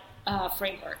that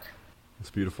framework. That's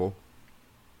beautiful.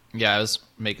 Yeah, I was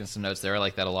making some notes there. I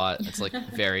like that a lot. It's like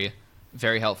very,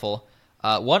 very helpful.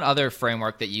 One other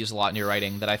framework that you use a lot in your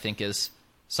writing that I think is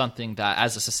something that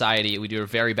as a society we do a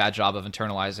very bad job of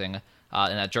internalizing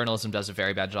and that journalism does a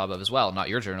very bad job of as well, not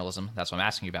your journalism, that's why I'm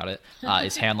asking you about it,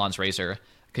 is Hanlon's razor.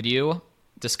 Could you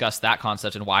discuss that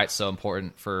concept and why it's so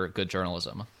important for good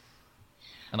journalism?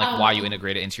 And like why you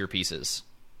integrate it into your pieces?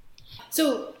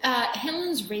 So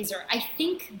Hanlon's razor, I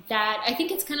think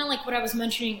it's kind of like what I was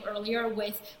mentioning earlier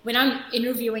with when I'm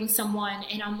interviewing someone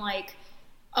and I'm like,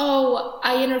 oh,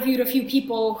 I interviewed a few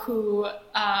people who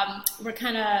were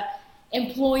kind of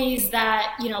employees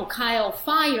that, Kyle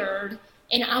fired,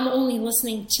 and I'm only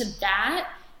listening to that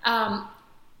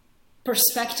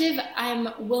perspective. I'm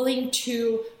willing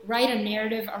to write a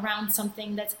narrative around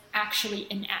something that's actually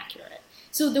inaccurate.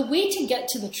 So the way to get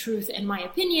to the truth, in my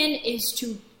opinion, is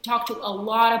to talk to a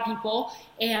lot of people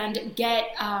and get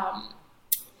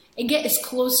as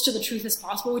close to the truth as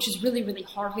possible, which is really, really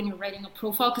hard when you're writing a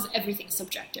profile because everything's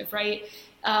subjective, right?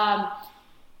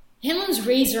 Hanlon's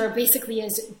razor basically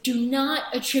is do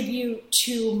not attribute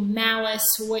to malice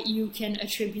what you can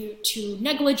attribute to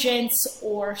negligence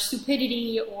or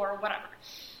stupidity or whatever.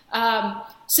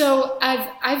 So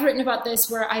I've written about this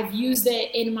where I've used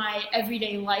it in my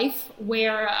everyday life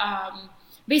where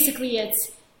basically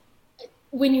it's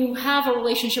when you have a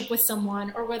relationship with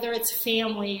someone or whether it's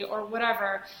family or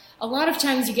whatever, a lot of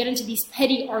times you get into these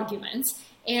petty arguments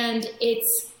and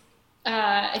it's,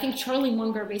 I think Charlie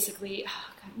Munger basically,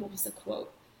 what was the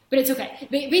quote? But it's okay.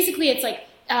 Basically, it's like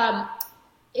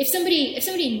if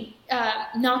somebody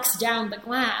knocks down the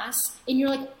glass and you're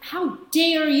like, how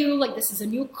dare you? Like, this is a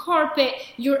new carpet.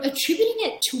 You're attributing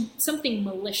it to something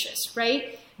malicious,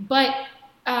 right? But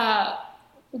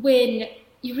when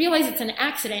you realize it's an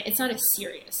accident, it's not as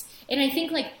serious. And I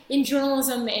think like in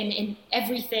journalism and in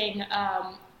everything,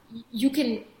 you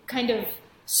can kind of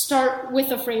start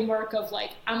with a framework of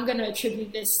like, I'm going to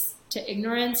attribute this to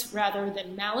ignorance rather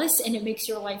than malice, and it makes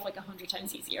your life like 100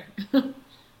 times easier.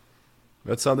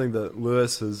 That's something that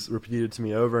Lewis has repeated to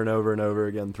me over and over and over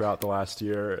again throughout the last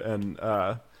year. And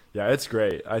yeah, it's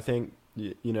great. I think,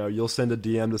 you'll send a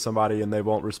DM to somebody and they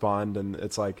won't respond. And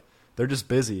it's like, they're just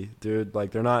busy, dude.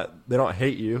 Like they don't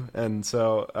hate you. And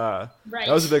so right.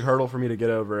 That was a big hurdle for me to get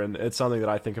over. And it's something that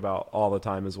I think about all the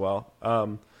time as well.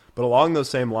 But along those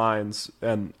same lines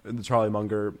and the Charlie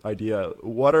Munger idea,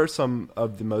 what are some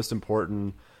of the most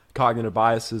important cognitive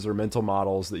biases or mental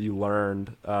models that you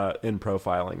learned in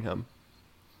profiling him?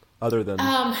 Other than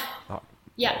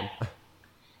yeah.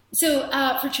 So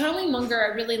for Charlie Munger, I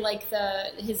really like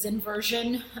his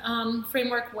inversion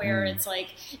framework, where it's like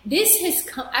this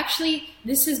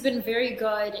has been very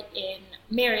good in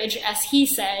marriage, as he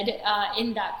said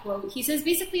in that quote. He says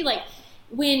basically like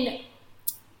when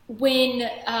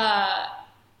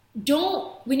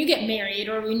you get married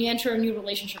or when you enter a new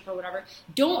relationship or whatever,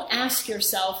 don't ask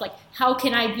yourself, like, how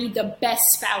can I be the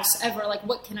best spouse ever? Like,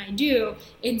 what can I do?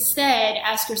 Instead,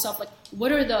 ask yourself, like,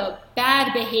 what are the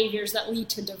bad behaviors that lead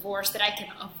to divorce that I can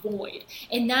avoid?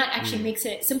 And that actually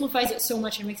simplifies it so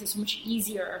much and makes it so much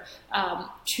easier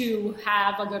to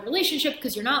have a good relationship,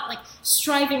 because you're not like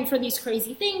striving for these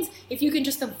crazy things. If you can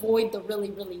just avoid the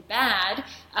really, really bad,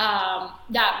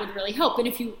 that would really help. And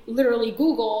if you literally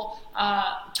Google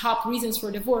top reasons for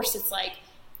divorce, it's like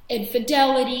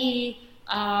infidelity,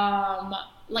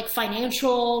 like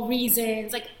financial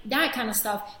reasons, like that kind of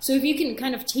stuff. So if you can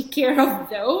kind of take care of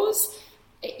those,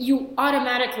 you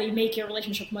automatically make your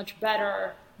relationship much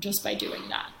better just by doing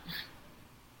that.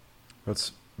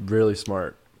 That's really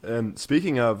smart. And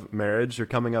speaking of marriage, you're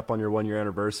coming up on your 1-year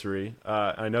anniversary.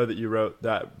 I know that you wrote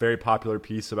that very popular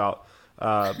piece about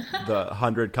the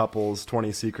 100 couples,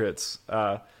 20 secrets.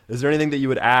 Is there anything that you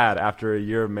would add after a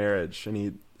year of marriage?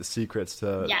 Any secrets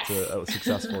to a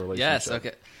successful relationship? Yes.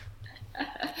 Okay.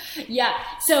 Yeah.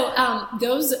 So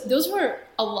those were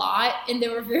a lot, and they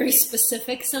were very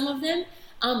specific, some of them.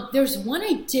 There's one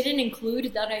I didn't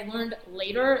include that I learned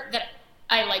later that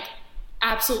I like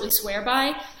absolutely swear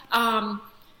by.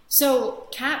 So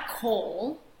Kat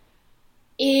Cole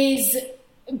is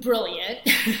brilliant,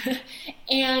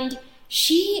 and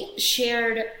she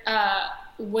shared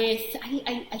with,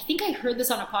 I think I heard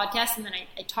this on a podcast, and then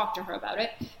I talked to her about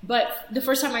it. But the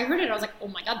first time I heard it, I was like, oh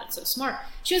my God, that's so smart.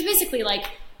 She was basically like,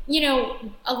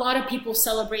 a lot of people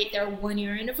celebrate their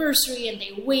 1-year anniversary and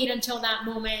they wait until that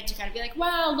moment to kind of be like,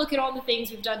 wow, look at all the things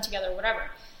we've done together,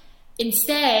 whatever.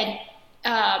 Instead,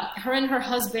 her and her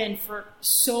husband for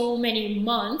so many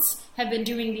months have been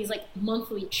doing these like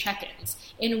monthly check-ins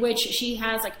in which she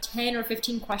has like 10 or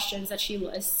 15 questions that she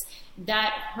lists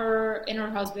that her and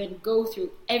her husband go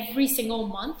through every single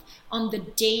month on the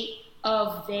date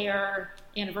of their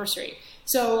anniversary.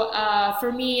 So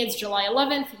for me, it's July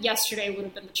 11th. Yesterday would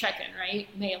have been the check-in, right?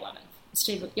 May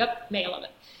 11th. Yep, May 11th.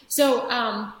 So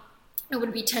it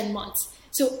would be 10 months.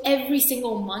 So every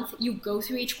single month you go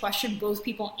through each question, both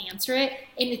people answer it.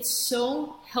 And it's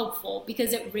so helpful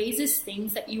because it raises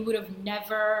things that you would have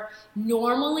never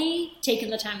normally taken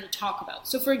the time to talk about.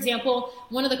 So for example,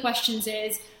 one of the questions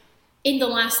is, in the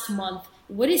last month,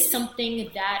 what is something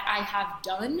that I have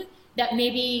done that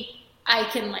maybe I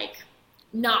can like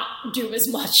not do as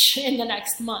much in the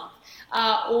next month?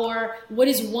 Or what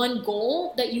is one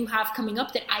goal that you have coming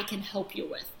up that I can help you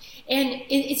with? And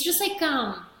it's just like,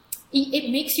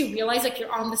 it makes you realize like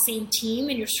you're on the same team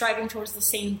and you're striving towards the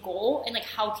same goal, and like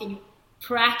how can you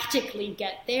practically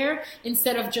get there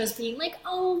instead of just being like,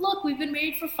 oh look, we've been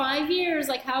married for 5 years,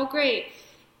 like how great.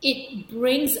 It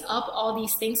brings up all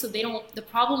these things so the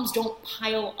problems don't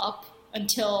pile up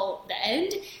until the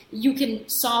end. You can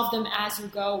solve them as you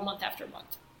go month after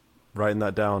month. Writing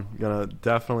that down. Gonna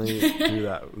definitely do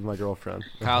that with my girlfriend.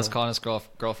 Kyle's calling his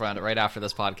girlfriend right after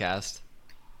this podcast.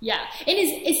 Yeah, and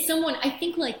is someone, I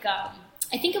think like I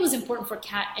think it was important for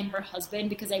Kat and her husband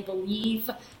because I believe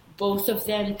both of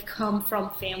them come from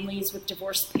families with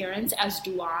divorced parents, as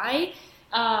do I.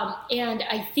 And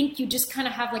I think you just kind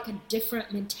of have like a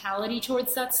different mentality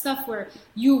towards that stuff where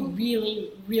you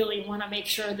really, really want to make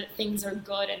sure that things are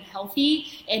good and healthy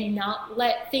and not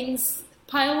let things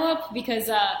pile up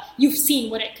because you've seen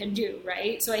what it can do,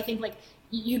 right? So I think like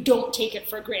you don't take it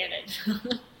for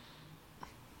granted.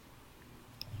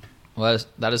 Well,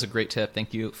 that is a great tip.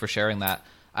 Thank you for sharing that.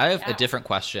 I have a different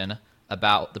question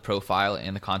about the profile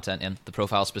and the content and the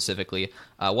profile specifically.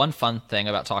 One fun thing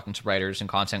about talking to writers and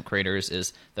content creators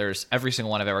is there's every single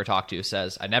one I've ever talked to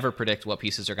says, I never predict what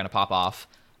pieces are going to pop off.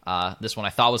 This one I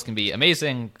thought was going to be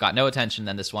amazing, got no attention,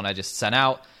 then this one I just sent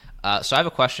out. So I have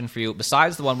a question for you,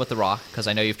 besides the one with The Rock, because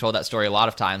I know you've told that story a lot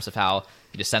of times of how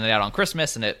you just sent it out on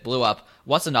Christmas and it blew up.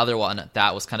 What's another one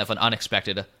that was kind of an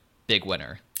unexpected big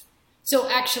winner? So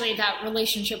actually that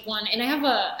relationship one, and I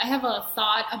have a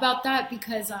thought about that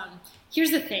because here's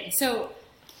the thing. So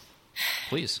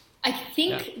please. I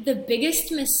think the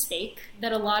biggest mistake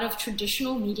that a lot of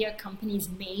traditional media companies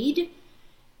made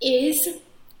is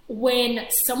when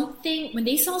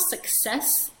they saw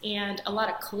success and a lot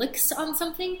of clicks on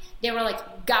something, they were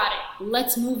like, got it,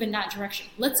 let's move in that direction.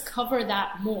 Let's cover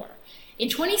that more. In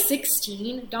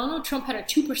 2016, Donald Trump had a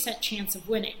 2% chance of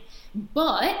winning,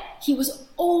 but he was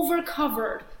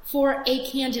overcovered for a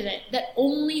candidate that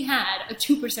only had a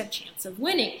 2% chance of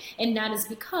winning. And that is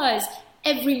because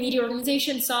every media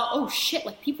organization saw, oh shit,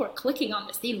 like people are clicking on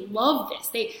this. They love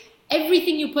this.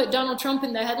 Everything you put Donald Trump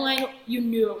in the headline, you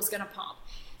knew it was going to pop.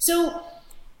 So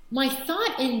my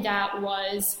thought in that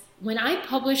was, when I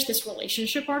published this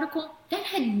relationship article, that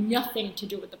had nothing to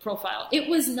do with the profile. It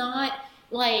was not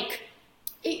like,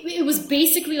 it was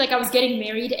basically like I was getting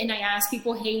married and I asked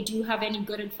people, hey, do you have any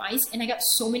good advice? And I got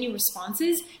so many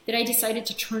responses that I decided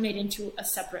to turn it into a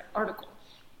separate article.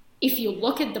 If you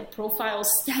look at the profile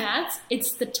stats,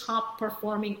 it's the top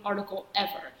performing article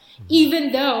ever.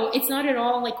 Even though it's not at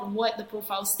all like what the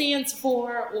profile stands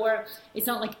for, or it's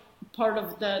not like part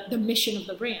of the mission of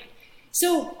the brand.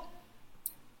 So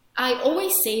I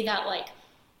always say that like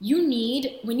you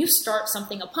need, when you start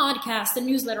something, a podcast, a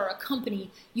newsletter, a company,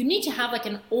 you need to have like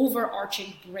an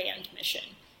overarching brand mission.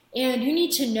 And you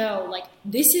need to know like,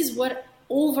 this is what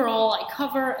overall I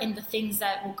cover and the things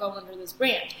that will go under this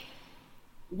brand.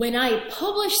 When I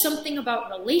publish something about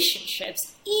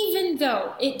relationships, even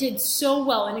though it did so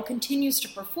well and it continues to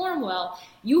perform well,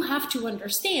 you have to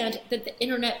understand that the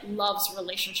internet loves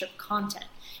relationship content.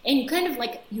 And you kind of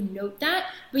like, you note that,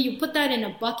 but you put that in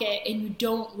a bucket and you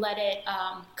don't let it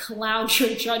cloud your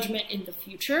judgment in the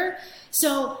future.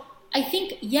 So I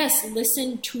think, yes,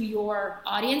 listen to your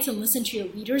audience and listen to your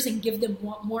readers and give them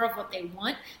more of what they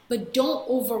want, but don't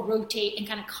over-rotate and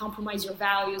kind of compromise your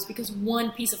values because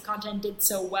one piece of content did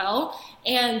so well.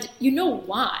 And you know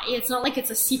why. It's not like it's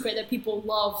a secret that people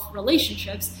love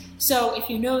relationships. So if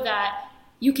you know that,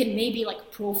 you can maybe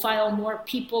like profile more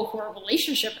people who are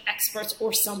relationship experts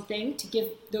or something to give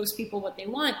those people what they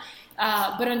want,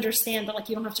 but understand that like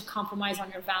you don't have to compromise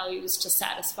on your values to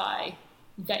satisfy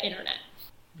the internet.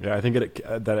 Yeah, I think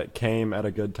it came at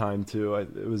a good time too.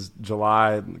 It was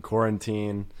July,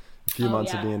 quarantine, a few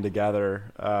months of being together.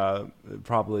 It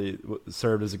probably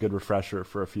served as a good refresher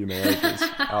for a few marriages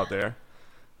out there.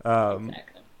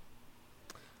 Exactly.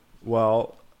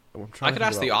 Well, I could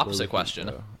ask the opposite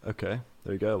question. Okay,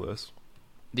 there you go, Lewis.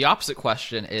 The opposite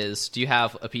question is, do you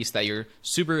have a piece that you're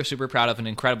super, super proud of, an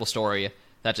incredible story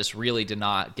that just really did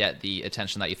not get the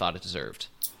attention that you thought it deserved?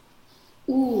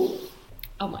 Ooh,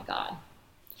 oh my God.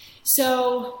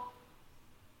 So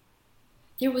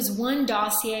there was one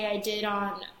dossier I did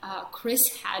on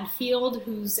Chris Hadfield,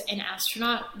 who's an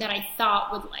astronaut, that I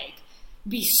thought would like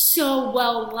be so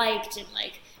well liked, and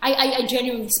like I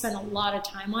genuinely spent a lot of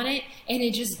time on it, and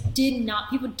it just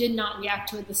people did not react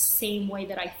to it the same way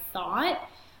that I thought.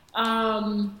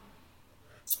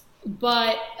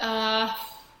 But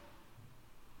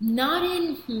not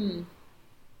in,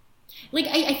 like,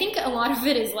 I think a lot of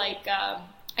it is like,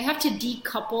 I have to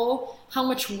decouple how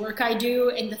much work I do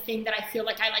and the thing that I feel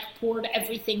like I like poured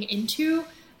everything into,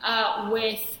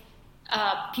 with,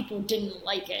 people didn't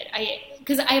like it.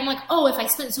 Because I'm like, oh, if I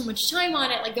spent so much time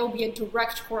on it, like there will be a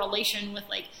direct correlation with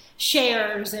like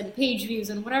shares and page views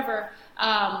and whatever.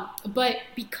 But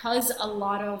because a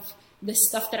lot of the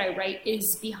stuff that I write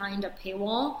is behind a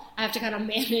paywall, I have to kind of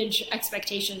manage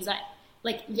expectations that,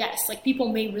 like, yes, like people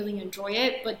may really enjoy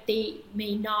it, but it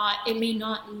may not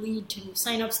lead to new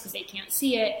signups because they can't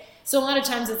see it. So a lot of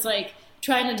times it's like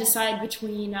trying to decide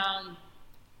between,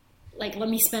 like, let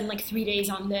me spend like 3 days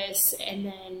on this, and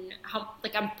then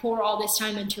I'm pour all this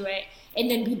time into it and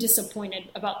then be disappointed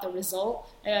about the result.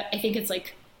 I think it's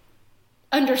like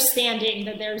understanding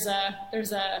that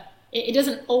it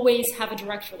doesn't always have a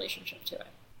direct relationship to it.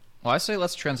 Well, I say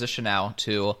let's transition now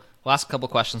to the last couple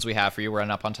questions we have for you. We're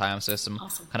running up on time, so some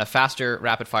Awesome. kind of faster,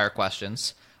 rapid-fire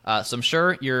questions. So I'm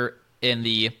sure you're in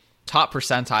the top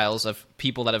percentiles of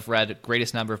people that have read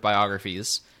greatest number of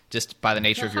biographies just by the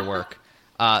nature of your work.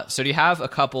 So do you have a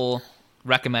couple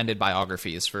recommended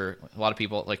biographies for a lot of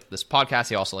people? Like this podcast,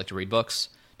 they also like to read books,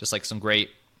 just like some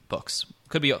great books.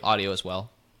 Could be audio as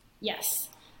well. Yes.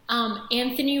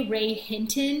 Anthony Ray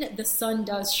Hinton, The Sun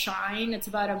Does Shine. It's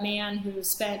about a man who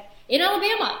spent in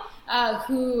Alabama,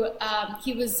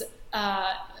 he was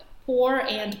poor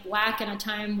and black in a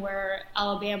time where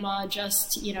Alabama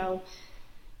just,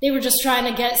 they were just trying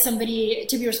to get somebody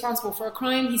to be responsible for a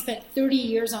crime. He spent 30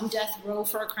 years on death row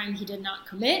for a crime he did not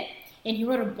commit, and he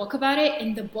wrote a book about it,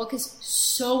 and the book is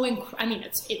so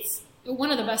it's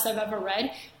one of the best I've ever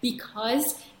read,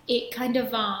 because it kind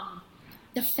of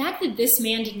the fact that this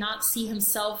man did not see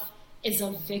himself as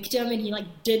a victim, and he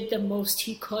like did the most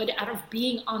he could out of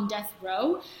being on death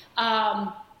row,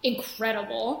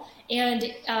 incredible.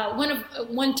 And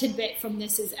one tidbit from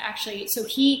this is actually, so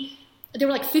there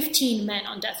were like 15 men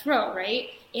on death row, right?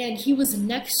 And he was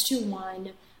next to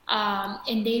one,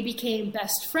 and they became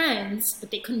best friends,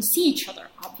 but they couldn't see each other,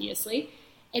 obviously.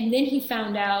 And then he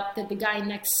found out that the guy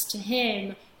next to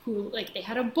him, who like they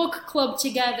had a book club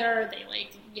together, they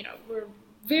were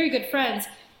very good friends.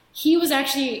 He was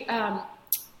actually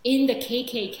in the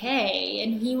KKK,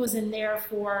 and he was in there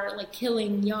for like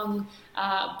killing young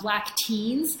black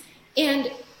teens. And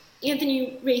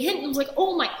Anthony Ray Hinton was like,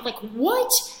 oh my, like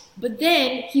what? But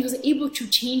then he was able to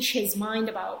change his mind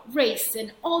about race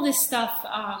and all this stuff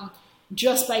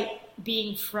just by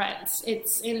being friends.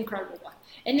 It's an incredible book.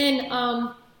 And then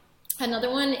another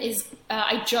one is,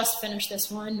 I just finished this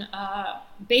one,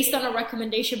 based on a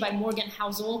recommendation by Morgan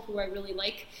Housel, who I really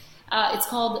like. It's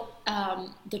called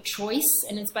The Choice,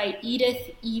 and it's by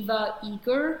Edith Eva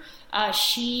Eger.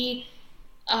 She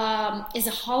is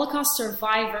a Holocaust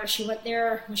survivor. She went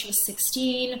there when she was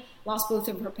 16, lost both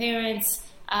of her parents.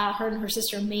 Her and her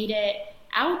sister made it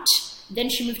out. Then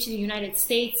she moved to the United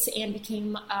States and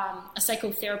became a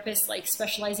psychotherapist, like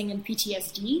specializing in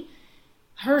PTSD.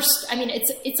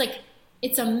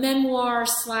 It's a memoir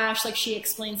 / like she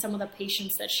explains some of the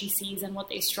patients that she sees and what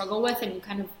they struggle with, and you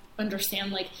kind of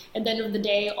understand, like, at the end of the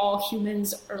day, all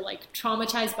humans are like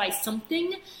traumatized by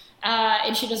something.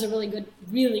 And she does a really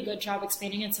good job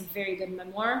explaining it. It's a very good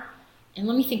memoir. And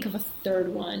let me think of a third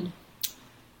one.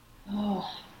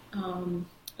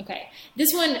 Okay.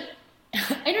 This one,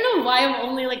 I don't know why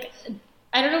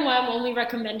I'm only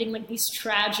recommending like these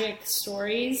tragic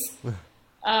stories.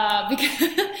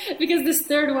 Because this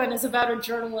third one is about a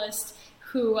journalist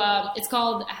who, it's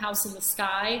called A House in the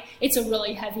Sky. It's a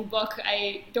really heavy book.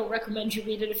 I don't recommend you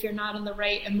read it if you're not in the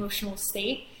right emotional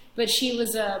state. But she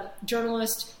was a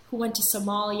journalist who went to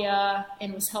Somalia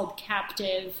and was held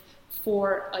captive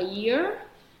for a year,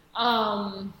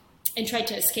 and tried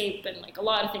to escape, and like a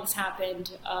lot of things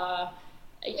happened.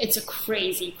 It's a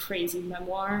crazy, crazy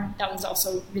memoir. That one's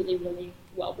also really, really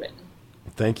well written.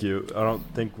 Thank you. I don't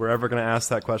think we're ever going to ask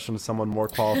that question to someone more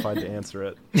qualified to answer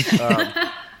it.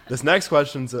 This next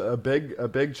question's a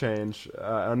big change.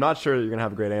 I'm not sure that you're going to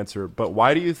have a great answer, but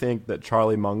why do you think that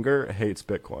Charlie Munger hates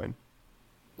Bitcoin?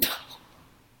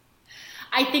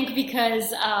 I think because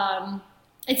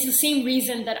it's the same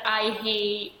reason that I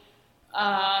hate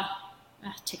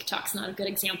TikTok's not a good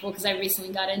example because I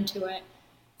recently got into it.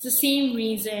 It's the same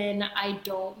reason I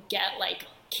don't get like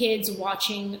kids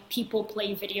watching people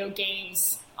play video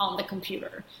games on the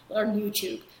computer or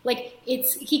YouTube. Like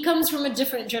he comes from a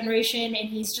different generation, and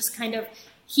he's just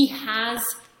he has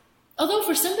although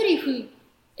for somebody who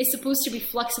is supposed to be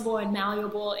flexible and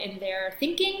malleable in their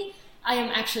thinking, I am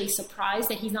actually surprised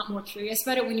that he's not more curious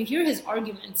about it. When you hear his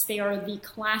arguments, they are the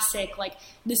classic, like,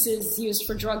 this is used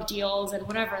for drug deals and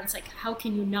whatever. And it's like, how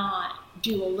can you not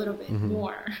do a little bit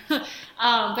more? But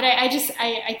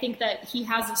I think that he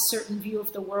has a certain view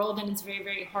of the world, and it's very,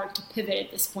 very hard to pivot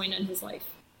at this point in his life.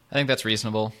 I think that's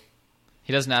reasonable.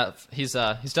 He doesn't have. He's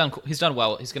done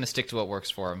well. He's going to stick to what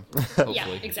works for him. Hopefully, yeah,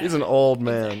 exactly. He's an old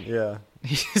man. Exactly. Yeah,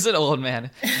 he's an old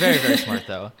man. Very, very smart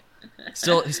though.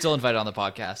 He's still invited on the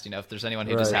podcast. You know, if there's anyone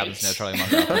who just happens to know Charlie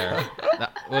Munger out there,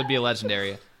 that would be a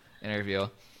legendary interview.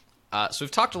 So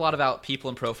we've talked a lot about people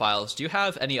and profiles. Do you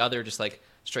have any other just like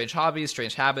strange hobbies,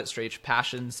 strange habits, strange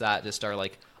passions that just are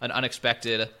like an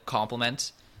unexpected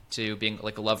compliment to being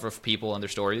like a lover of people and their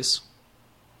stories?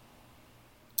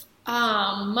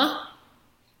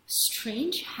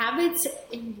 Strange habits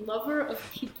and lover of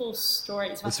people's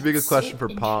stories. This would be a good question for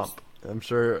Pomp. I'm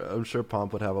sure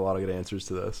Pomp would have a lot of good answers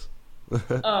to this.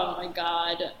 Oh my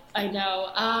God, I know.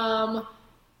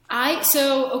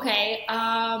 So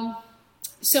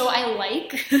I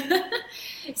like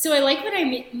when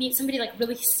I meet somebody like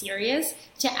really serious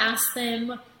to ask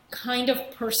them kind of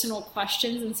personal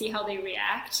questions and see how they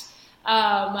react.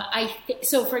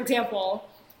 So for example,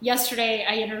 yesterday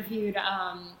I interviewed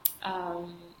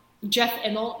Jeff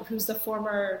Immelt, who's the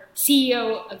former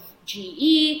CEO of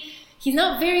GE. He's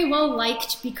not very well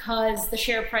liked because the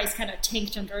share price kind of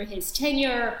tanked under his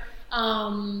tenure.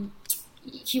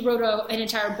 He wrote an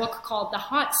entire book called The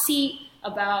Hot Seat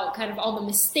about kind of all the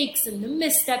mistakes and the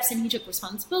missteps, and he took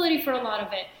responsibility for a lot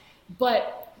of it.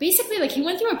 But basically, like, he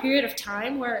went through a period of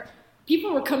time where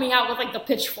people were coming out with like the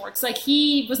pitchforks. Like,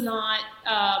 he was not,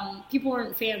 people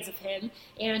weren't fans of him,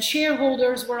 and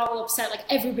shareholders were all upset. Like,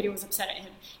 everybody was upset at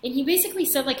him. And he basically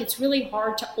said, like, it's really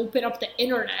hard to open up the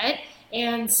internet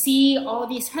and see all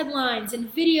these headlines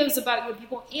and videos about you,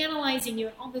 people analyzing you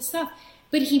and all this stuff.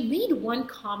 But he made one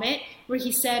comment where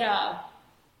he said,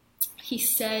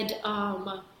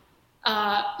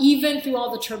 even through all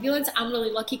the turbulence, I'm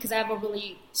really lucky because I have a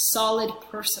really solid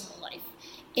personal life.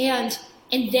 And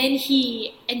then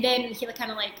he like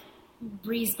kind of like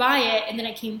breezed by it. And then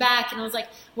I came back and I was like,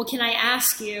 well, can I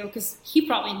ask you, because he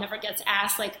probably never gets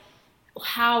asked, like,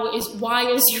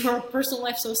 why is your personal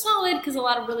life so solid? Because a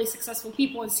lot of really successful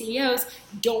people and CEOs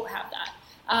don't have that.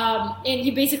 And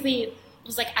he basically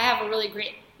was like, I have a really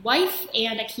great wife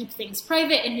and I keep things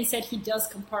private. And he said he does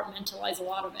compartmentalize a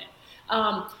lot of it.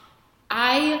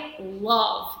 I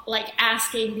love like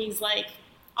asking these like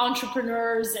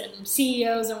entrepreneurs and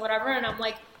CEOs and whatever. And I'm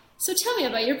like, so tell me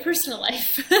about your personal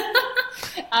life.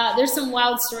 There's some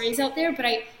wild stories out there, but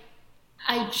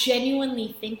I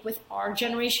genuinely think with our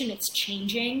generation, it's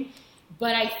changing.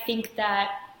 But I think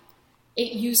that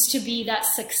it used to be that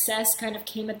success kind of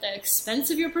came at the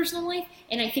expense of your personal life.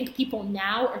 And I think people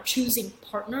now are choosing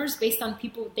partners based on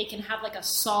people they can have like a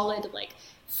solid like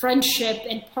friendship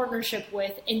and partnership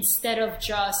with, instead of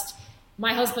just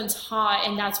my husband's hot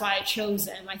and that's why I chose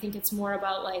him. I think it's more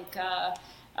about like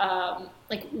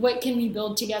what can we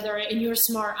build together, and you're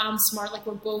smart, I'm smart, like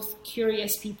we're both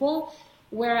curious people.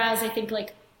 Whereas I think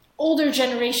like older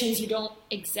generations, you don't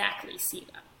exactly see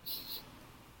that.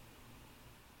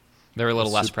 They're a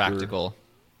little less practical.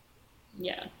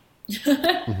 Yeah.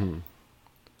 Mm-hmm.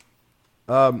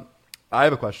 I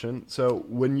have a question. So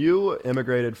when you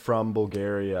immigrated from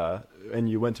Bulgaria and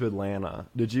you went to Atlanta,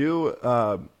 did you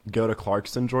go to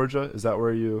Clarkston, Georgia? Is that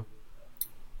where you...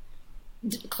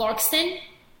 Clarkston?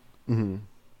 Mm-hmm.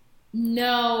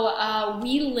 No,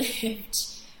 we lived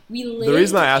The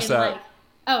reason I asked that... Like,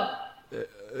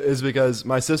 is because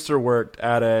my sister worked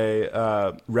at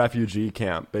a refugee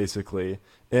camp, basically,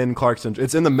 in Clarkston.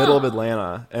 It's in the middle of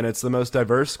Atlanta, and it's the most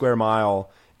diverse square mile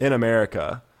in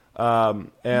America.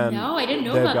 And no, I didn't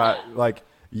know about that. They've got like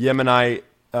Yemenite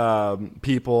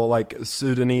people, like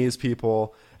Sudanese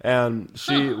people, and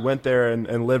she went there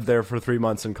and lived there for 3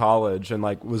 months in college, and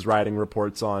like was writing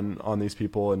reports on these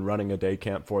people and running a day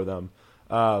camp for them.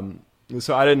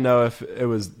 So I didn't know if it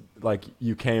was like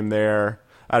you came there.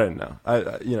 I didn't know.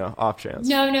 Off chance.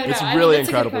 No. It's really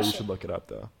incredible. You should look it up,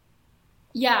 though.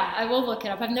 Yeah, I will look it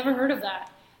up. I've never heard of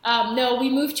that. No, we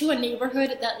moved to a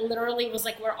neighborhood that literally was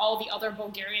like where all the other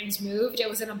Bulgarians moved. It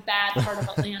was in a bad part of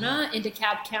Atlanta, in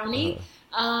DeKalb County.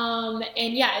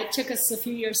 And yeah, it took us a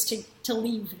few years to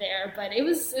leave there, but it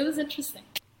was interesting.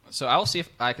 So I'll see if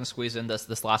I can squeeze in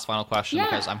this last final question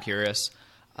because I'm curious.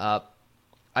 I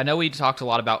know we talked a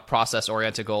lot about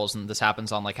process-oriented goals, and this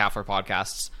happens on like half our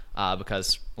podcasts.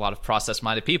 because a lot of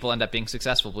process-minded people end up being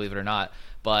successful, believe it or not.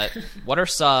 But what are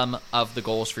some of the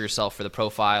goals for yourself for the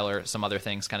profile, or some other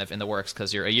things kind of in the works?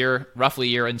 Because you're roughly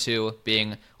a year into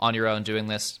being on your own doing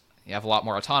this. You have a lot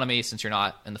more autonomy since you're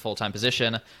not in the full-time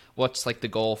position. What's like the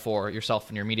goal for yourself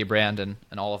and your media brand and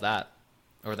all of that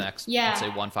over the next, let's say,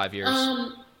 1-5 years?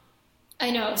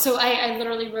 I know. So I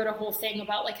literally wrote a whole thing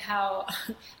about like how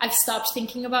I've stopped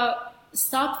thinking of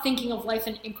life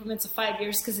in increments of 5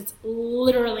 years, because it's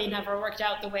literally never worked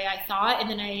out the way I thought. And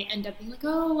then I end up being like,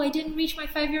 oh, I didn't reach my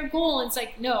 5-year goal. And it's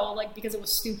like, no, like, because it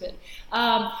was stupid.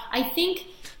 I think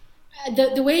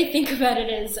the way I think about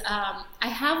it is I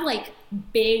have like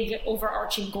big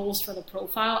overarching goals for the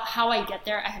profile. How I get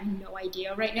there, I have no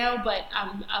idea right now, but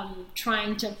I'm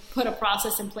trying to put a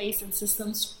process in place and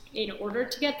systems in order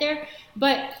to get there.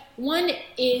 But one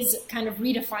is kind of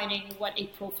redefining what a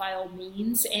profile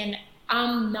means. And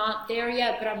I'm not there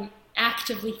yet, but I'm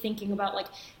actively thinking about like,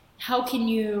 how can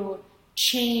you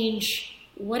change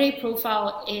what a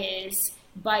profile is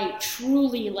by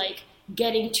truly like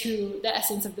getting to the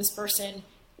essence of this person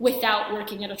without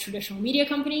working at a traditional media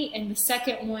company. And the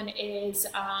second one is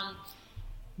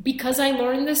because I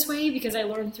learned this way, because I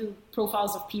learned through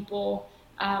profiles of people,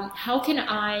 how can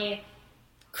I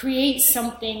create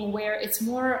something where it's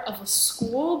more of a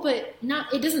school, but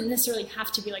not, it doesn't necessarily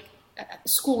have to be like a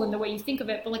school in the way you think of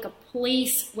it, but like a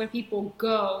place where people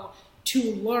go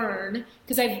to learn.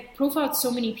 Because I've profiled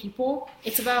so many people,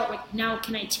 it's about like, now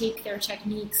can I take their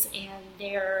techniques and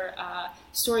their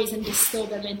stories and distill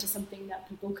them into something that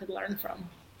people could learn from.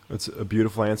 It's a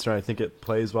beautiful answer. I think it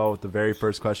plays well with the very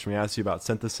first question we asked you about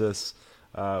synthesis.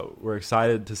 We're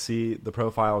excited to see the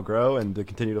profile grow and to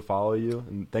continue to follow you.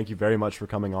 And thank you very much for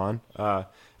coming on.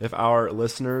 If our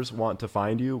listeners want to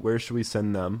find you, where should we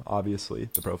send them? Obviously,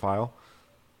 the profile.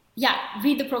 Yeah,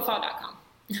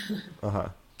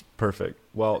 readtheprofile.com. Perfect.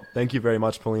 Well, thank you very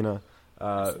much, Polina.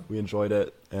 We enjoyed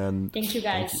it. And thank you,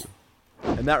 guys. Thank you.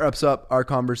 And that wraps up our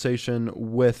conversation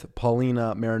with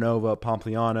Polina Marinova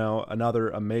Pompliano. Another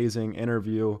amazing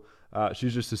interview.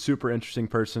 She's just a super interesting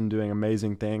person doing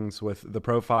amazing things with the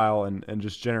profile and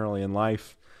just generally in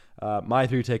life. My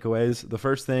 3 takeaways. The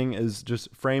first thing is just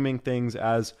framing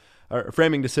decisions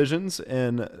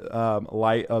in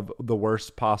light of the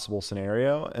worst possible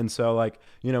scenario. And so like,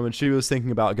 when she was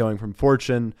thinking about going from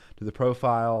Fortune to the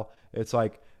profile, it's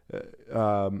like,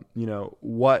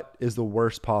 what is the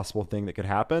worst possible thing that could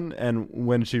happen? And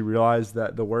when she realized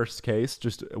that the worst case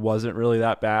just wasn't really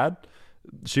that bad,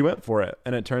 she went for it.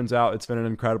 And it turns out it's been an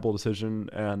incredible decision.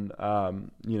 And,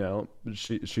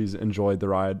 she's enjoyed the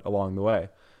ride along the way.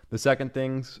 The second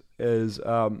thing is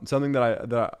something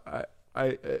that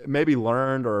I maybe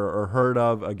learned or heard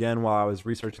of again while I was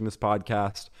researching this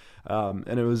podcast.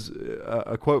 And it was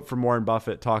a quote from Warren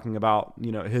Buffett talking about,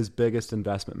 his biggest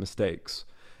investment mistakes.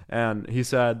 And he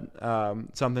said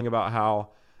something about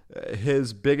how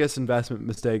his biggest investment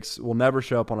mistakes will never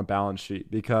show up on a balance sheet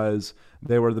because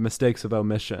they were the mistakes of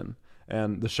omission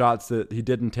and the shots that he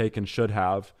didn't take and should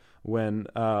have when,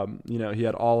 he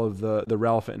had all of the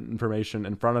relevant information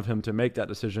in front of him to make that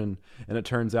decision. And it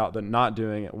turns out that not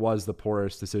doing it was the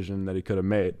poorest decision that he could have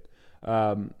made.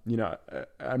 I'm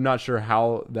not sure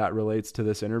how that relates to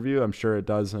this interview. I'm sure it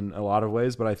does in a lot of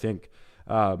ways, but I think,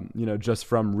 just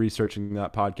from researching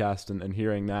that podcast and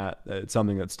hearing that, it's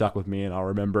something that stuck with me and I'll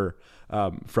remember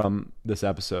from this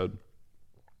episode.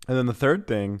 And then the third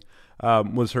thing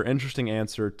was her interesting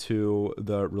answer to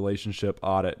the relationship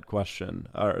audit question,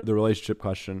 or the relationship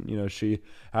question. She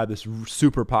had this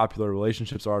super popular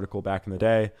relationships article back in the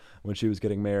day when she was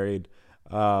getting married.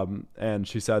 And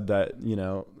she said that,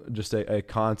 just a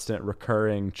constant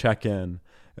recurring check-in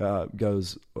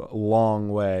goes a long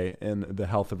way in the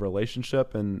health of a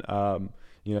relationship. And,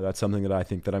 that's something that I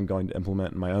think that I'm going to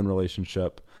implement in my own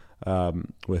relationship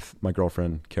with my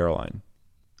girlfriend, Caroline.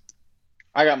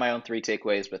 I got my own 3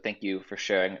 takeaways, but thank you for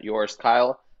sharing yours,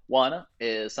 Kyle. One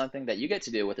is something that you get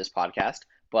to do with this podcast,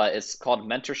 but it's called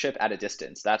mentorship at a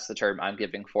distance. That's the term I'm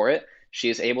giving for it. She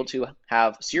is able to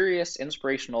have serious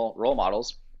inspirational role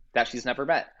models that she's never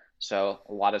met. So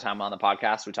a lot of time on the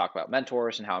podcast, we talk about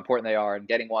mentors and how important they are and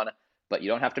getting one, but you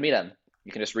don't have to meet them.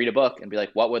 You can just read a book and be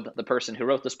like, what would the person who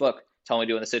wrote this book tell me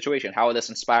to do in this situation? How would this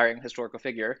inspiring historical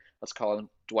figure, let's call him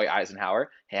Dwight Eisenhower,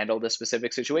 handle this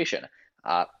specific situation?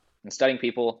 And studying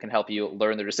people can help you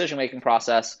learn their decision-making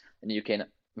process, and you can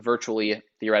virtually,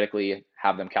 theoretically,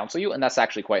 have them counsel you, and that's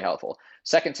actually quite helpful.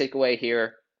 Second takeaway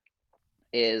here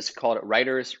is called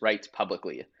Writers Write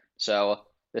Publicly. So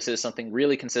this is something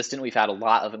really consistent. We've had a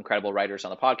lot of incredible writers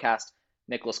on the podcast.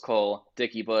 Nicholas Cole,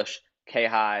 Dickie Bush, Kay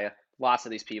High, lots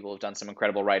of these people have done some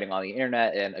incredible writing on the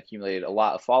internet and accumulated a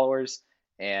lot of followers.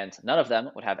 and none of them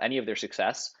would have any of their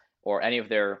success or any of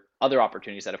their other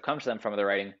opportunities that have come to them from their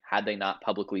writing had they not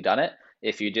publicly done it.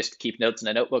 If you just keep notes in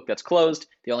a notebook that's closed,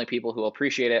 the only people who will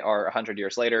appreciate it are 100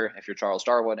 years later if you're Charles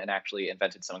Darwin and actually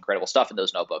invented some incredible stuff in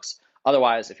those notebooks.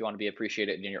 Otherwise, if you want to be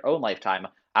appreciated in your own lifetime,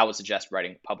 I would suggest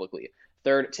writing publicly.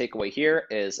 Third takeaway here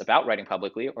is about writing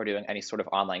publicly or doing any sort of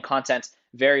online content.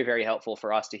 Very, very helpful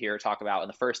for us to hear talk about in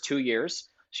the first 2 years,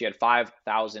 she had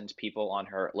 5,000 people on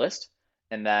her list.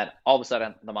 And then all of a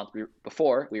sudden, the month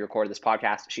before we recorded this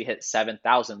podcast, she hit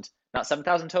 7,000, not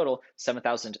 7,000 total,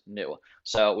 7,000 new.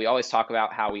 So we always talk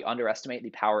about how we underestimate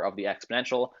the power of the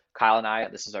exponential. Kyle and I,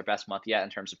 this is our best month yet in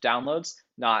terms of downloads.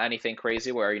 Not anything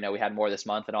crazy where, we had more this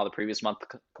month than all the previous month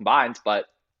combined, but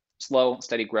slow,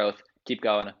 steady growth. Keep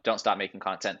going. Don't stop making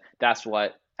content. That's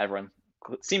what everyone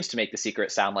seems to make the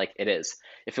secret sound like it is.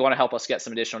 If you want to help us get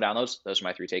some additional downloads, those are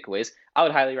my 3 takeaways. I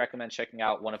would highly recommend checking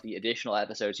out one of the additional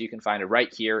episodes. You can find it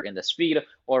right here in this feed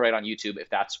or right on YouTube if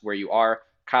that's where you are.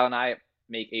 Kyle and I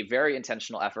make a very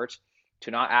intentional effort to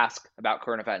not ask about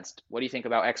current events. What do you think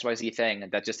about XYZ thing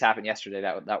that just happened yesterday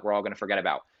that we're all going to forget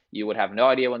about? You would have no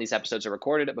idea when these episodes are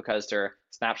recorded because they're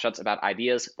snapshots about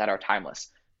ideas that are timeless.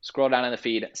 Scroll down in the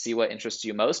feed, see what interests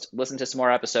you most, listen to some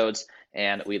more episodes,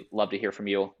 and we'd love to hear from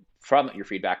you from your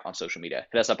feedback on social media.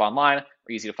 Hit us up online.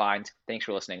 We're easy to find. Thanks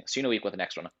for listening. See you in a week with the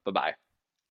next one. Bye-bye.